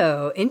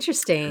 Oh,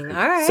 interesting.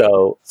 All right.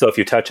 So if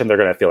you touch them, they're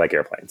going to feel like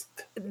airplanes.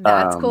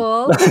 That's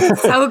cool.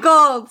 So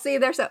cool. See,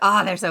 they're so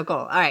cool.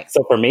 All right.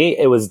 So for me,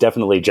 it was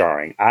definitely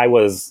jarring. I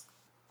was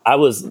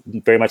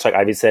very much like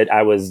Ivy said,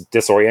 I was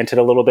disoriented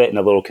a little bit and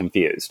a little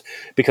confused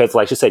because,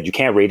 like you said, you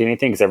can't read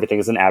anything because everything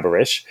is in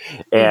Aberrish.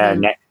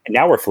 And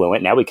now we're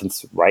fluent. Now we can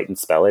write and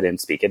spell it and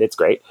speak it. It's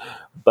great.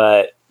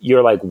 But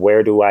you're like,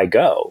 where do I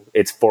go?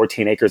 It's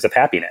 14 acres of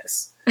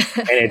happiness.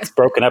 And it's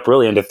broken up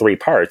really into 3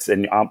 parts.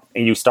 And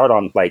you start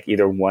on like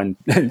either one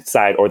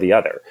side or the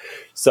other.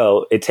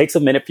 So it takes a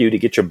minute for you to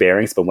get your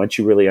bearings. But once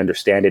you really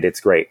understand it,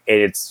 it's great. And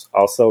it's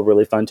also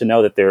really fun to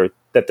know that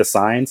the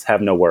signs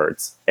have no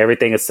words.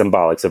 Everything is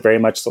symbolic. So very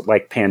much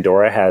like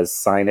Pandora has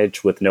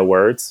signage with no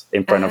words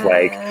in front of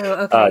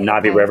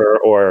Navi River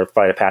or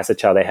Flight of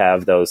Passage, how they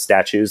have those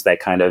statues that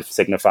kind of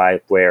signify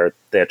where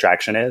the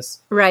attraction is.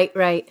 Right.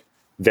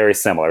 Very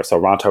similar.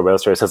 So Ronto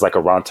Roasters has like a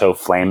Ronto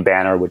flame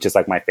banner, which is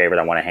like my favorite.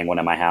 I want to hang one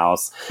in my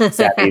house.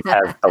 Sappy's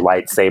has a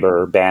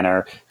lightsaber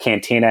banner.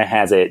 Cantina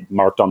has it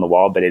marked on the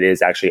wall, but it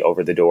is actually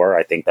over the door.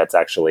 I think that's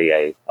actually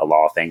a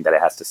law thing that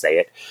it has to say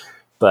it.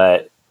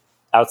 But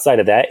outside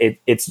of that,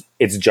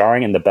 it's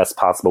jarring in the best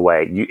possible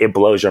way. It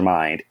blows your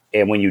mind.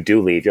 And when you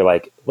do leave, you're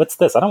like, what's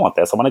this? I don't want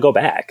this. I want to go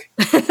back.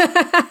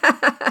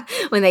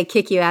 When they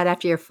kick you out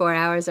after your 4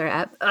 hours are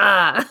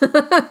up.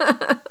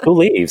 Who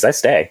leaves? I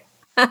stay.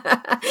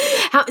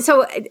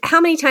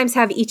 How many times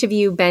have each of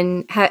you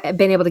been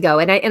able to go?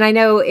 And I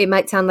know it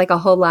might sound like a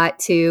whole lot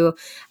to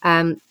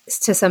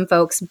some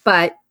folks,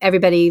 but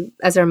everybody,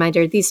 as a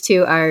reminder, these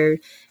two are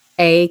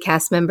a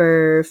cast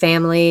member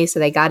family, so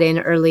they got in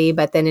early.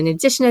 But then in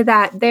addition to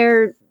that,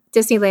 they're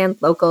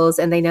Disneyland locals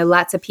and they know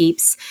lots of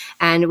peeps.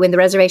 And when the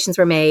reservations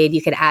were made,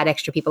 you could add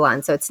extra people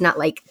on. So it's not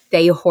like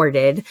they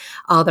hoarded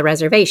all the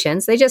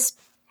reservations. They just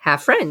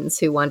have friends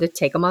who wanted to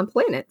take them on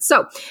Planet.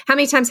 So how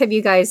many times have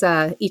you guys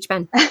each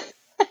been?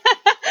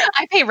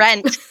 I pay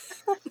rent.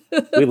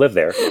 We live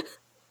there.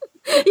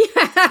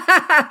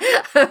 Yeah.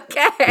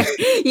 Okay.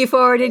 You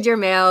forwarded your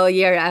mail.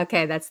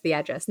 Okay. That's the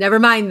address. Never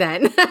mind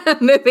then.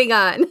 Moving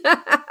on.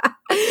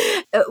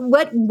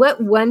 What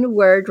one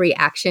word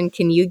reaction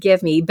can you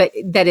give me, but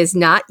that is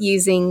not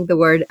using the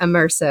word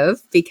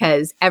immersive,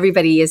 because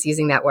everybody is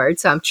using that word.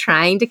 So I'm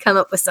trying to come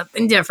up with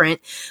something different.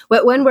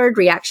 What one word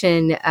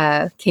reaction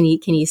can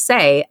you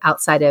say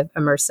outside of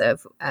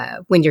immersive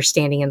when you're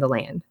standing in the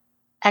land?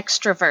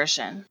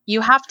 Extroversion. You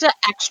have to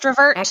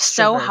extrovert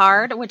so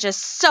hard, which is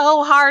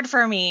so hard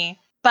for me,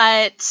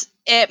 but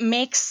it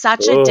makes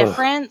such a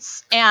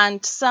difference.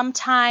 And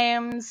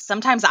sometimes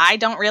I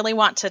don't really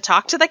want to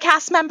talk to the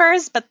cast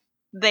members, but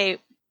they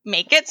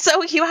make it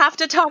so you have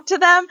to talk to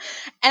them.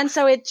 And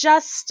so it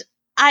just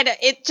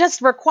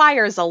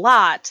requires a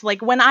lot.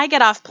 Like when I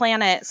get off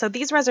Planet, so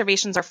these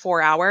reservations are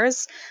 4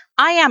 hours.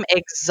 I am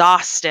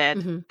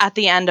exhausted at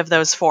the end of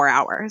those 4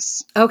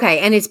 hours. Okay.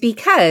 And it's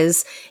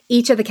because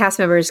each of the cast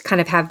members kind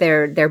of have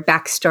their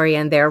backstory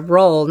and their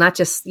role, not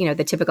just,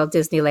 the typical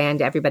Disneyland,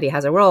 everybody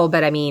has a role,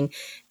 but I mean,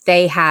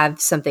 they have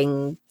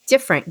something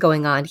different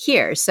going on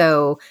here.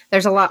 So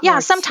there's a lot more. Yeah.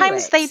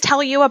 Sometimes they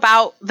tell you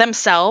about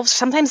themselves.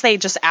 Sometimes they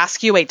just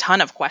ask you a ton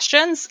of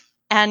questions.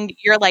 And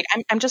you're like,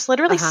 I'm just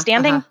literally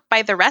standing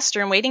by the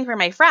restroom waiting for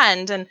my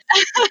friend. And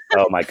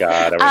oh my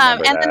God, I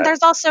remember and that. then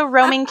there's also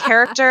roaming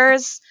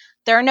characters.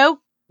 There are no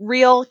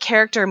real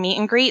character meet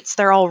and greets.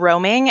 They're all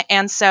roaming.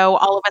 And so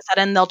all of a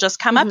sudden they'll just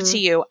come up to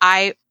you.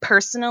 I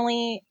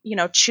personally,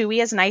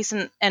 Chewie is nice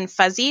and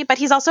fuzzy, but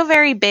he's also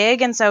very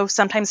big. And so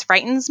sometimes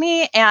frightens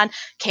me, and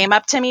came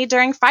up to me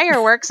during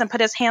fireworks and put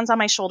his hands on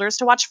my shoulders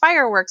to watch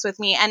fireworks with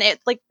me. And it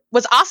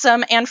was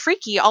awesome and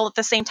freaky all at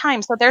the same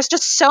time. So there's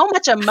just so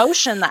much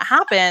emotion that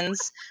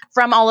happens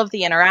from all of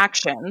the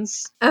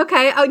interactions.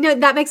 Okay. Oh no,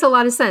 that makes a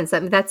lot of sense.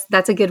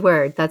 That's a good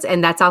word.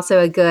 That's also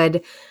a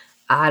good,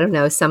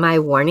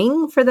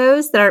 semi-warning for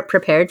those that aren't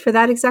prepared for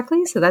that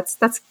exactly. So that's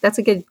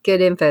a good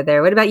info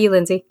there. What about you,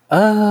 Lindsay?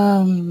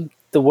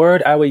 The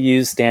word I would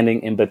use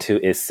standing in Batuu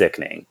is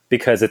sickening,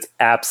 because it's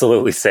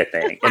absolutely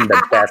sickening in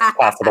the best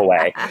possible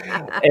way.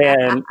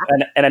 And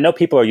I know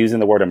people are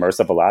using the word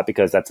immersive a lot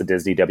because that's a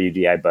Disney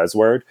WGI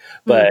buzzword,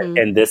 but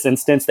in this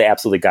instance, they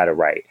absolutely got it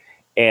right.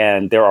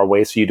 And there are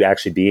ways for you to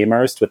actually be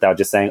immersed without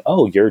just saying,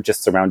 oh, you're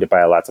just surrounded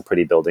by lots of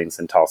pretty buildings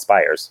and tall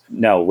spires.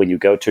 No, when you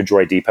go to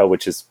Droid Depot,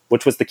 which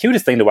was the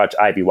cutest thing to watch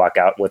Ivy walk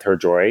out with her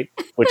droid,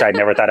 which I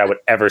never thought I would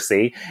ever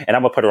see. And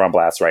I'm going to put her on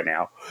blast right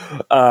now.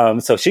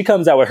 So she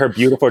comes out with her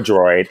beautiful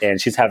droid,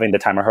 and she's having the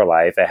time of her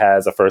life. It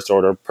has a First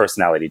Order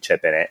personality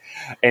chip in it.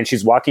 And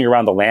she's walking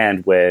around the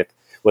land with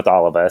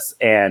all of us.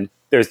 And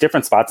there's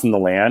different spots in the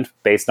land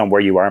based on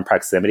where you are in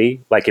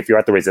proximity. Like if you're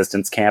at the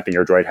resistance camp and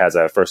your droid has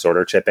a first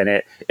order chip in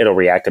it, it'll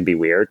react and be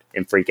weird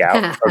and freak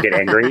out or get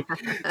angry.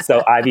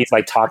 So Ivy's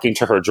like talking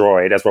to her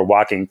droid as we're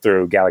walking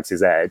through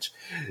Galaxy's Edge.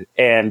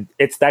 And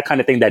it's that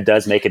kind of thing that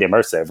does make it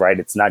immersive, right?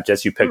 It's not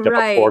just you picked up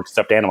a pork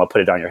stuffed animal,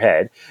 put it on your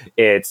head.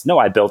 It's, no,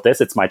 I built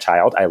this. It's my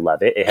child. I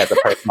love it. It has a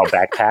personal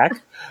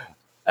backpack.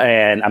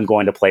 And I'm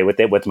going to play with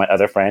it with my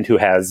other friend who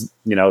has,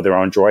 their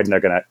own droid, and they're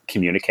going to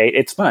communicate.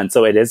 It's fun.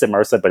 So it is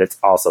immersive, but it's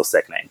also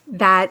sickening.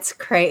 That's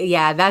crazy.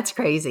 Yeah, that's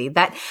crazy.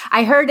 That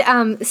I heard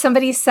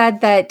somebody said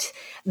that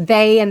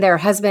they and their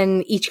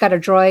husband each got a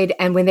droid.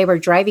 And when they were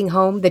driving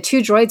home, the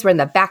two droids were in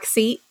the back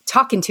seat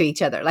talking to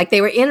each other. Like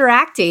they were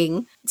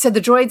interacting. So the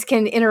droids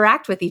can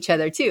interact with each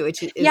other too.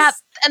 Which is yeah.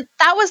 And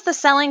that was the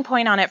selling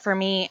point on it for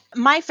me.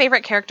 My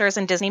favorite characters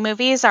in Disney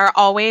movies are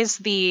always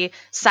the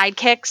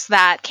sidekicks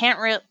that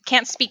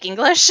can't speak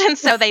English, and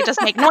so they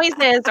just make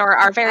noises or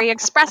are very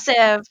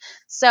expressive.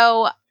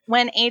 So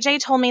when AJ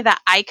told me that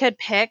I could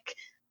pick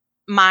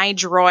my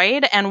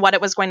droid and what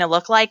it was going to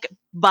look like,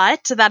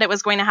 but that it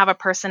was going to have a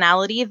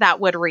personality that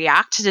would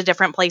react to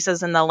different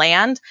places in the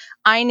land,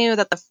 I knew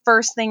that the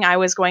first thing I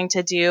was going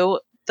to do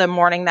the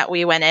morning that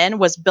we went in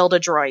was build a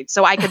droid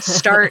so I could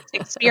start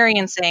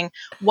experiencing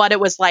what it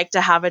was like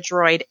to have a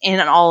droid in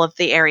all of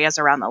the areas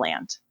around the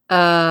land.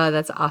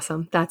 That's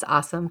awesome. That's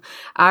awesome.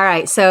 All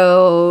right.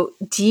 So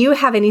do you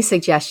have any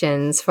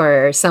suggestions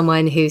for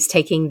someone who's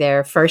taking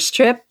their first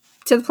trip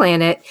to the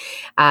planet,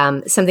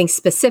 something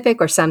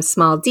specific or some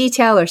small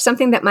detail or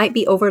something that might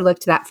be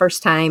overlooked that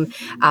first time?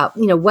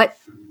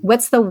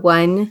 What's the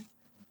one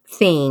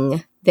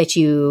thing that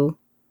you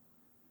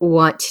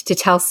want to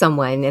tell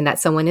someone, and that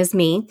someone is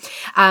me,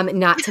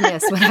 not to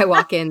miss when I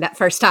walk in that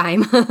first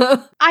time?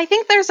 I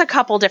think there's a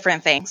couple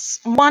different things.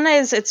 One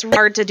is it's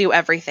hard to do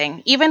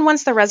everything. Even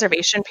once the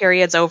reservation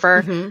period's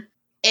over,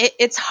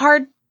 it's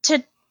hard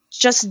to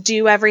just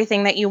do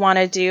everything that you want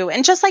to do.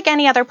 And just like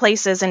any other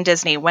places in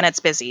Disney when it's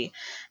busy.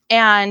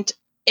 And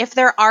if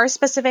there are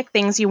specific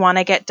things you want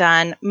to get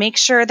done, make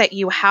sure that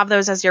you have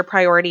those as your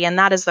priority. And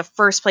that is the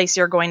first place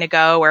you're going to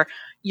go, or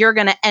you're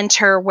going to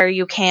enter where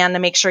you can to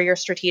make sure you're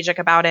strategic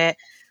about it.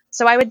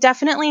 So I would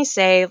definitely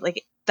say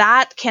like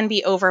that can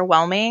be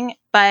overwhelming,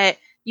 but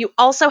you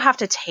also have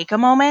to take a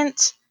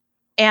moment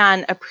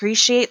and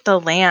appreciate the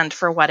land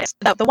for what it is.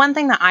 The one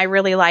thing that I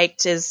really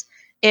liked is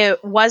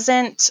it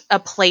wasn't a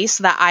place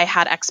that I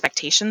had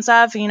expectations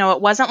of.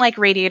 It wasn't like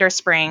Radiator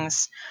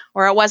Springs,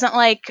 or it wasn't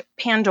like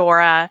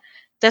Pandora.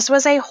 This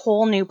was a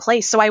whole new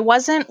place. So I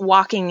wasn't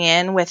walking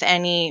in with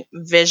any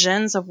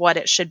visions of what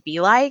it should be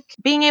like.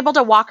 Being able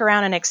to walk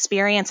around and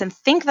experience and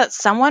think that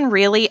someone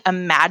really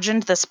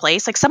imagined this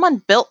place, like someone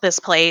built this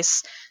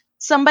place,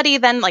 somebody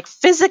then like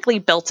physically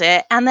built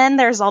it, and then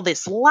there's all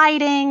this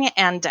lighting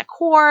and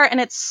decor, and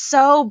it's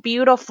so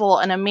beautiful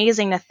and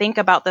amazing to think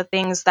about the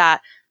things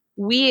that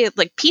we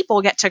like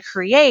people get to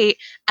create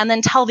and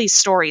then tell these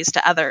stories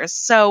to others.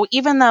 So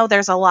even though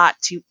there's a lot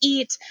to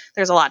eat,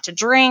 there's a lot to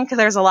drink,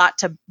 there's a lot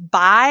to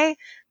buy,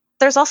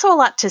 there's also a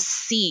lot to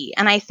see.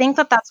 And I think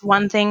that that's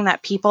one thing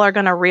that people are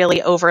going to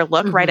really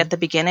overlook right at the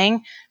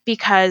beginning,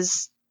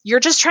 because you're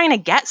just trying to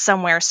get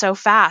somewhere so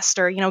fast,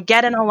 or,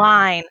 get in a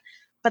line.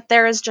 But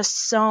there is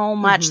just so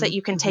much that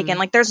you can take in.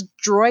 Like there's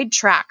droid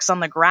tracks on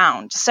the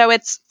ground. So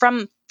it's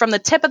from the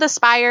tip of the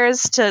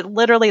spires to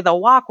literally the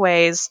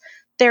walkways.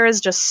 There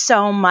is just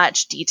so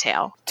much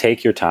detail.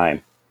 Take your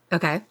time.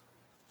 Okay.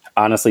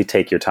 Honestly,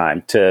 take your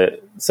time.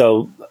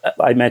 So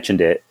I mentioned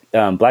it.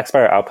 Black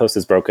Spire Outpost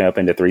is broken up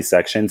into 3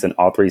 sections, and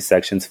all 3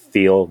 sections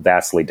feel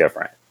vastly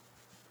different.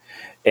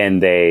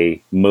 And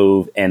they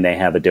move and they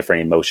have a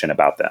different emotion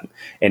about them.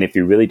 And if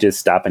you really just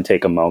stop and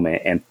take a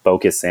moment and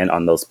focus in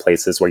on those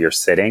places where you're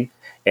sitting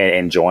and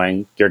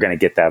enjoying, you're going to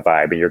get that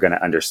vibe and you're going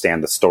to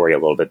understand the story a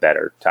little bit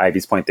better. To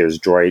Ivy's point, there's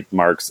droid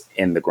marks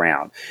in the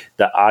ground.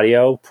 The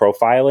audio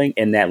profiling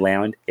in that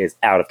land is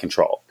out of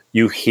control.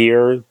 You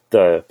hear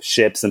the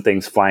ships and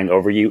things flying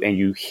over you, and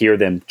you hear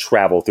them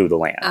travel through the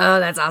land.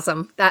 Oh, that's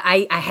awesome.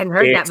 I hadn't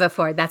heard that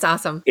before. That's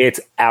awesome. It's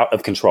out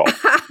of control.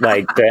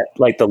 Like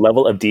the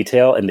level of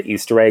detail and the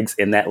Easter eggs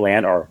in that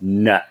land are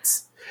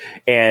nuts.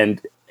 And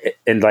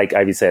like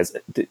Ivy says,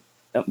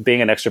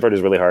 being an extrovert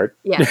is really hard.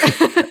 Yeah.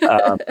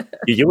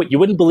 You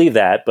wouldn't believe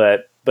that,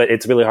 but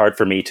it's really hard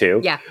for me too.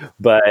 Yeah.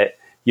 But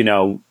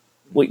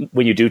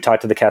when you do talk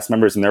to the cast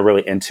members and they're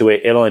really into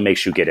it, it only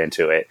makes you get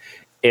into it.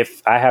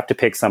 If I have to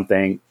pick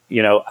something,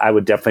 I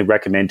would definitely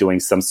recommend doing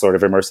some sort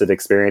of immersive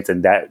experience,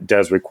 and that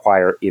does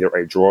require either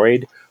a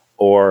droid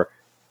or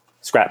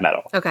scrap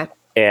metal. Okay.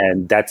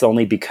 And that's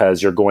only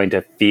because you're going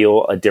to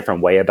feel a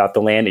different way about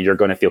the land, and you're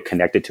going to feel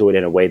connected to it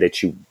in a way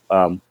that you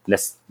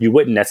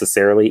wouldn't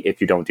necessarily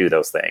if you don't do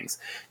those things.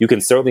 You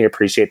can certainly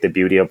appreciate the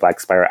beauty of Black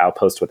Spire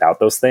Outpost without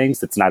those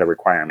things. It's not a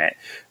requirement.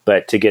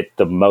 But to get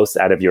the most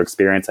out of your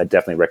experience, I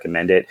definitely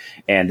recommend it.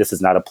 And this is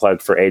not a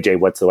plug for AJ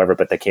whatsoever,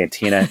 but the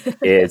cantina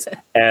is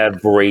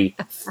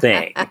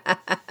everything.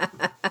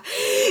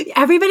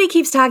 Everybody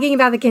keeps talking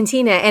about the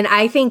cantina, and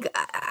I think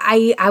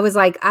I was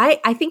like,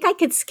 I think I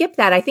could skip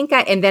that.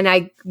 And then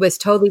I was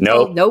totally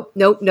told,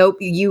 nope,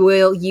 you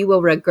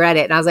will regret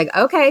it. And I was like,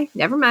 okay,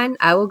 never mind.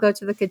 I will go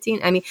to the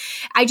cantina. I mean,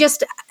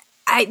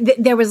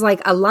 there was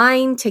like a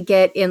line to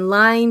get in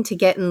line to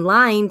go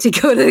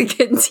to the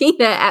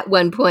cantina at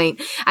one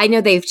point. I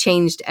know they've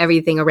changed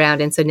everything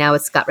around, and so now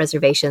it's got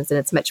reservations and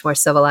it's much more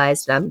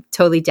civilized. I'm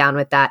totally down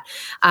with that.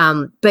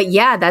 But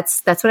yeah,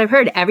 that's what I've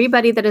heard.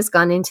 Everybody that has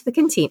gone into the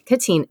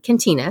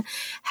cantina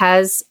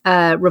has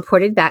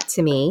reported back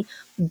to me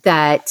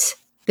that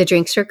the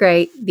drinks are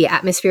great, the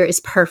atmosphere is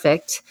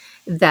perfect,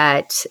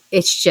 that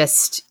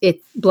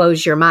it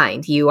blows your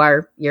mind.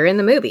 You're in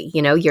the movie,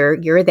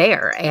 you're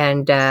there.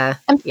 And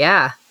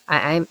yeah,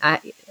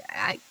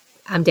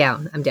 I'm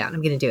down. I'm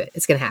going to do it.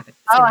 It's going to happen.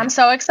 I'm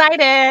so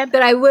excited.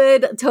 But I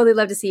would totally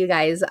love to see you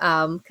guys.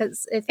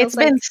 Cause it's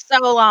been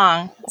so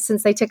long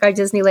since they took our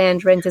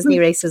Disneyland Run Disney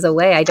races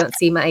away. I don't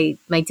see my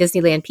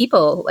Disneyland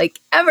people like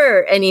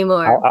ever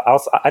anymore.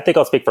 I think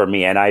I'll speak for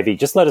me and Ivy.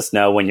 Just let us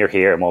know when you're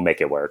here and we'll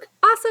make it work.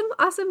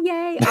 Awesome.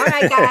 Yay. All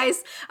right,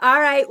 guys. All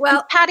right.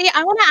 Well, Patty,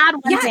 I want to add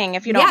one thing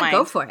if you don't mind.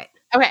 Go for it.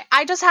 Okay.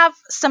 I just have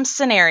some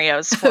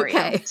scenarios for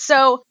you.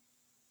 So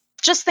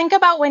just think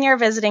about when you're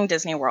visiting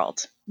Disney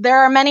World. There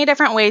are many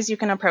different ways you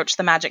can approach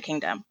the Magic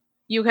Kingdom.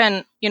 You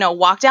can,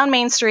 walk down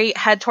Main Street,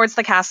 head towards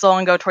the castle,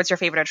 and go towards your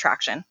favorite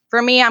attraction.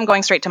 For me, I'm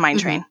going straight to Mine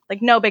Train.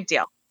 Like, no big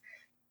deal.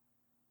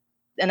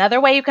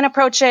 Another way you can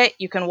approach it,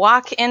 you can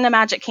walk in the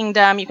Magic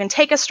Kingdom, you can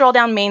take a stroll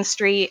down Main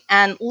Street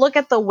and look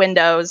at the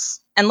windows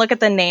and look at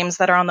the names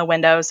that are on the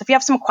windows. If you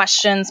have some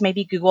questions,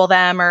 maybe Google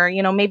them, or,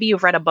 maybe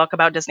you've read a book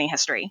about Disney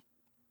history.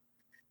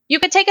 You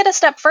could take it a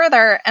step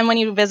further, and when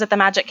you visit the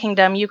Magic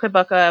Kingdom, you could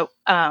book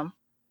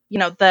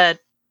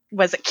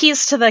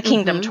Keys to the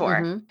Kingdom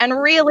tour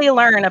and really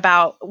learn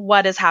about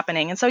what is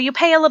happening. And so you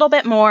pay a little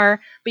bit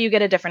more, but you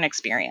get a different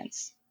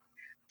experience.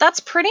 That's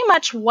pretty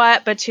much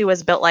what Batuu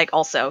is built like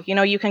also.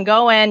 You can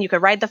go in, you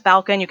could ride the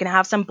Falcon, you can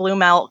have some blue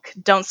milk,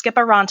 don't skip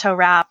a Ronto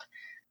wrap,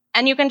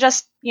 and you can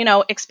just,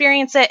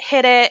 experience it,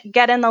 hit it,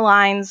 get in the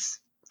lines,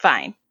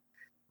 fine.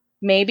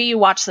 Maybe you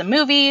watch some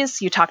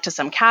movies, you talk to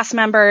some cast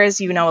members,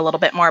 you know a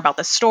little bit more about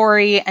the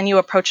story, and you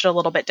approach it a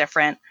little bit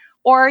different.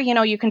 Or,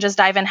 you can just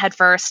dive in head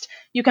first.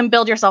 You can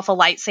build yourself a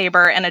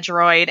lightsaber and a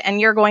droid, and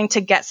you're going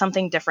to get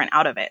something different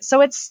out of it. So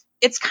it's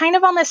kind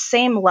of on the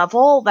same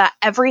level that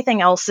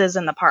everything else is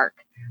in the park.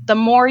 The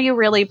more you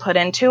really put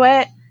into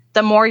it,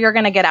 the more you're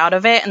going to get out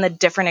of it and the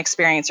different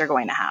experience you're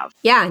going to have.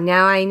 Yeah,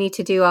 now I need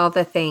to do all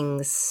the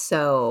things.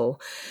 So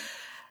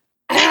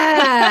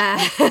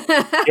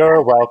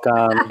you're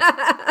welcome.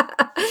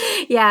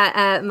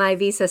 Yeah, my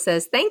visa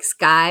says, thanks,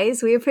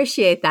 guys. We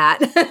appreciate that.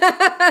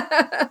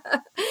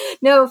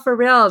 No, for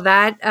real.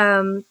 That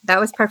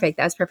was perfect.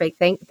 That was perfect.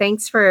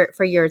 Thanks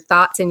for your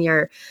thoughts and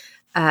your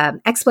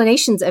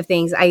explanations of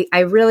things. I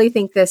really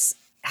think this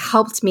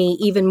helped me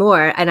even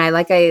more. And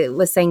like I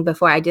was saying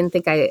before, I didn't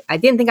think I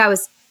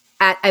was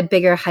at a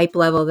bigger hype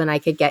level than I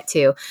could get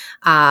to.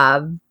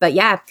 But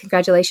yeah,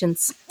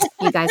 congratulations.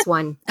 You guys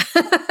won.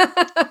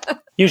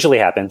 Usually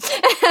happens.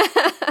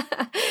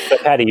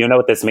 But Patty, you know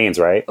what this means,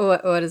 right?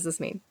 What does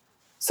this mean?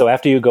 So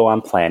after you go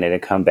on Planet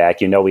and come back,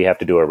 we have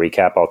to do a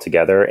recap all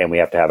together and we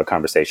have to have a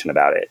conversation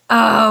about it.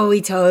 Oh, we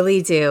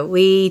totally do.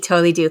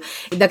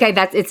 Okay,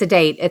 it's a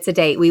date. It's a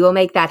date. We will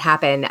make that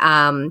happen.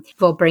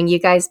 We'll bring you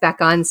guys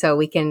back on so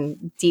we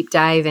can deep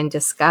dive and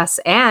discuss.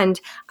 And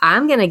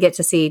I'm going to get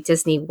to see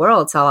Disney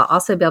World, so I'll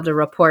also be able to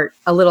report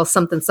a little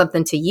something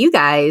to you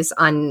guys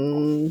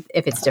on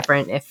if it's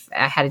different, if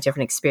I had a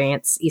different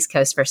experience, East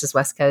Coast versus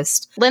West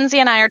Coast. Lindsay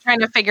and I are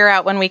trying to figure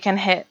out when we can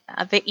hit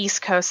the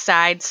East Coast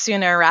side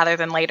sooner rather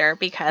than later,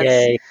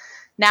 because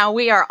now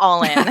we are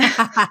all in.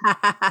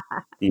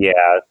 Yeah.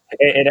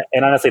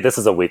 And honestly, this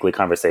is a weekly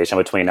conversation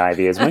between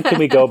Ivy is when can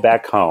we go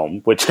back home,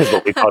 which is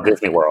what we call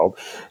Disney World.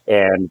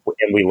 And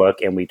we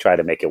look and we try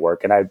to make it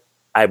work. And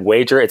I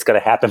wager it's going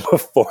to happen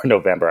before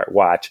November.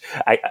 Watch.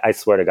 I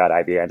swear to God,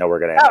 Ivy, I know we're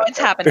going to. Oh, it's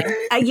happening.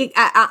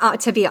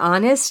 To be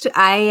honest,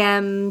 I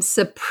am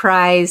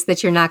surprised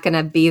that you're not going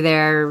to be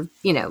there,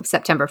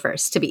 September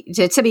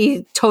 1st, to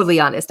be totally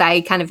honest.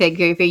 I kind of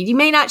agree with you. You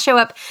may not show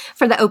up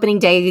for the opening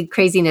day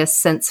craziness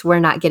since we're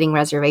not getting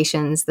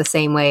reservations the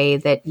same way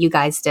that you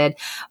guys did.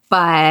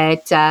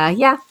 But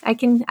yeah, I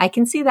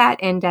can see that.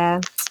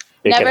 And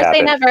never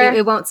say never.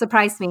 It won't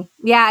surprise me.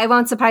 Yeah, it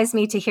won't surprise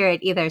me to hear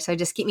it either. So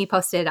just keep me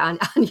posted on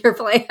your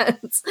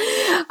plans.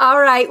 All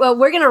right. Well,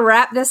 we're going to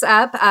wrap this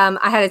up.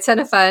 I had a ton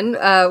of fun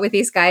with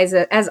these guys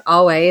as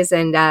always.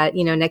 And,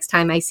 next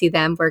time I see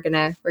them, we're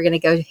going to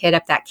go hit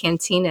up that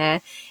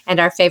cantina and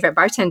our favorite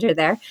bartender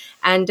there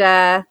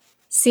and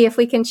see if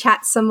we can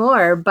chat some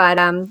more. But,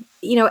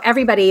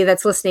 everybody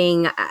that's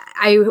listening,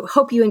 I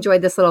hope you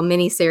enjoyed this little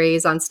mini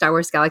series on Star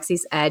Wars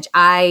Galaxy's Edge.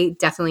 I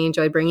definitely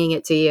enjoyed bringing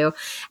it to you.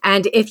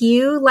 And if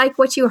you like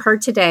what you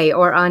heard today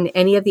or on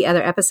any of the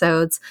other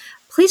episodes,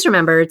 please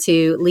remember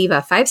to leave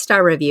a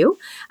 5-star review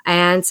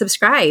and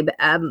subscribe.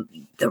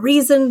 The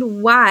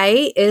reason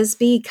why is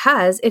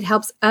because it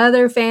helps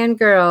other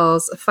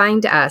fangirls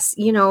find us.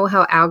 You know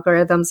how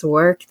algorithms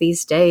work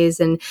these days,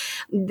 and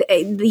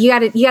you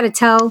gotta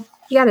tell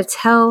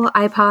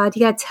iPod,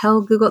 you gotta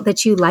tell Google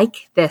that you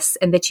like this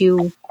and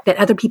that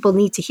other people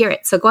need to hear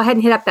it. So go ahead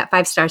and hit up that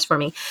 5 stars for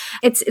me.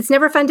 It's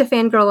never fun to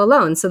fangirl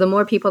alone, so the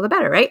more people, the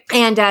better, right?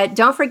 And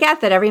don't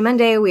forget that every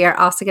Monday we are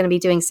also going to be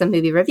doing some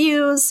movie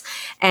reviews.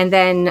 And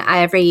then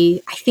I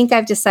think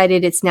I've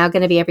decided it's now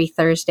going to be every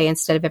Thursday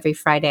instead of every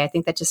Friday. I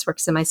think that just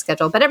works in my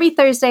schedule. But every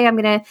Thursday I'm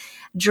going to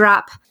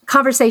drop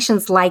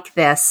conversations like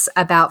this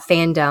about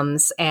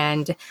fandoms,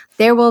 and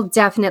there will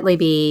definitely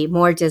be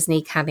more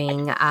Disney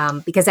coming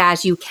because,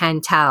 as you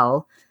can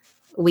tell,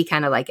 we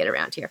kind of like it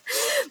around here.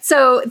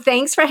 So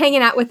thanks for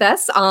hanging out with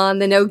us on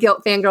the No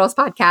Guilt Fangirls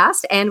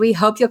podcast. And we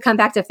hope you'll come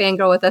back to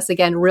fangirl with us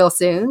again real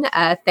soon.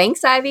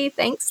 Thanks, Ivy.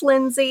 Thanks,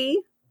 Lindsay.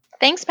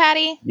 Thanks,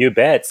 Patty. You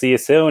bet. See you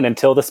soon.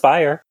 Until the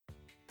spire.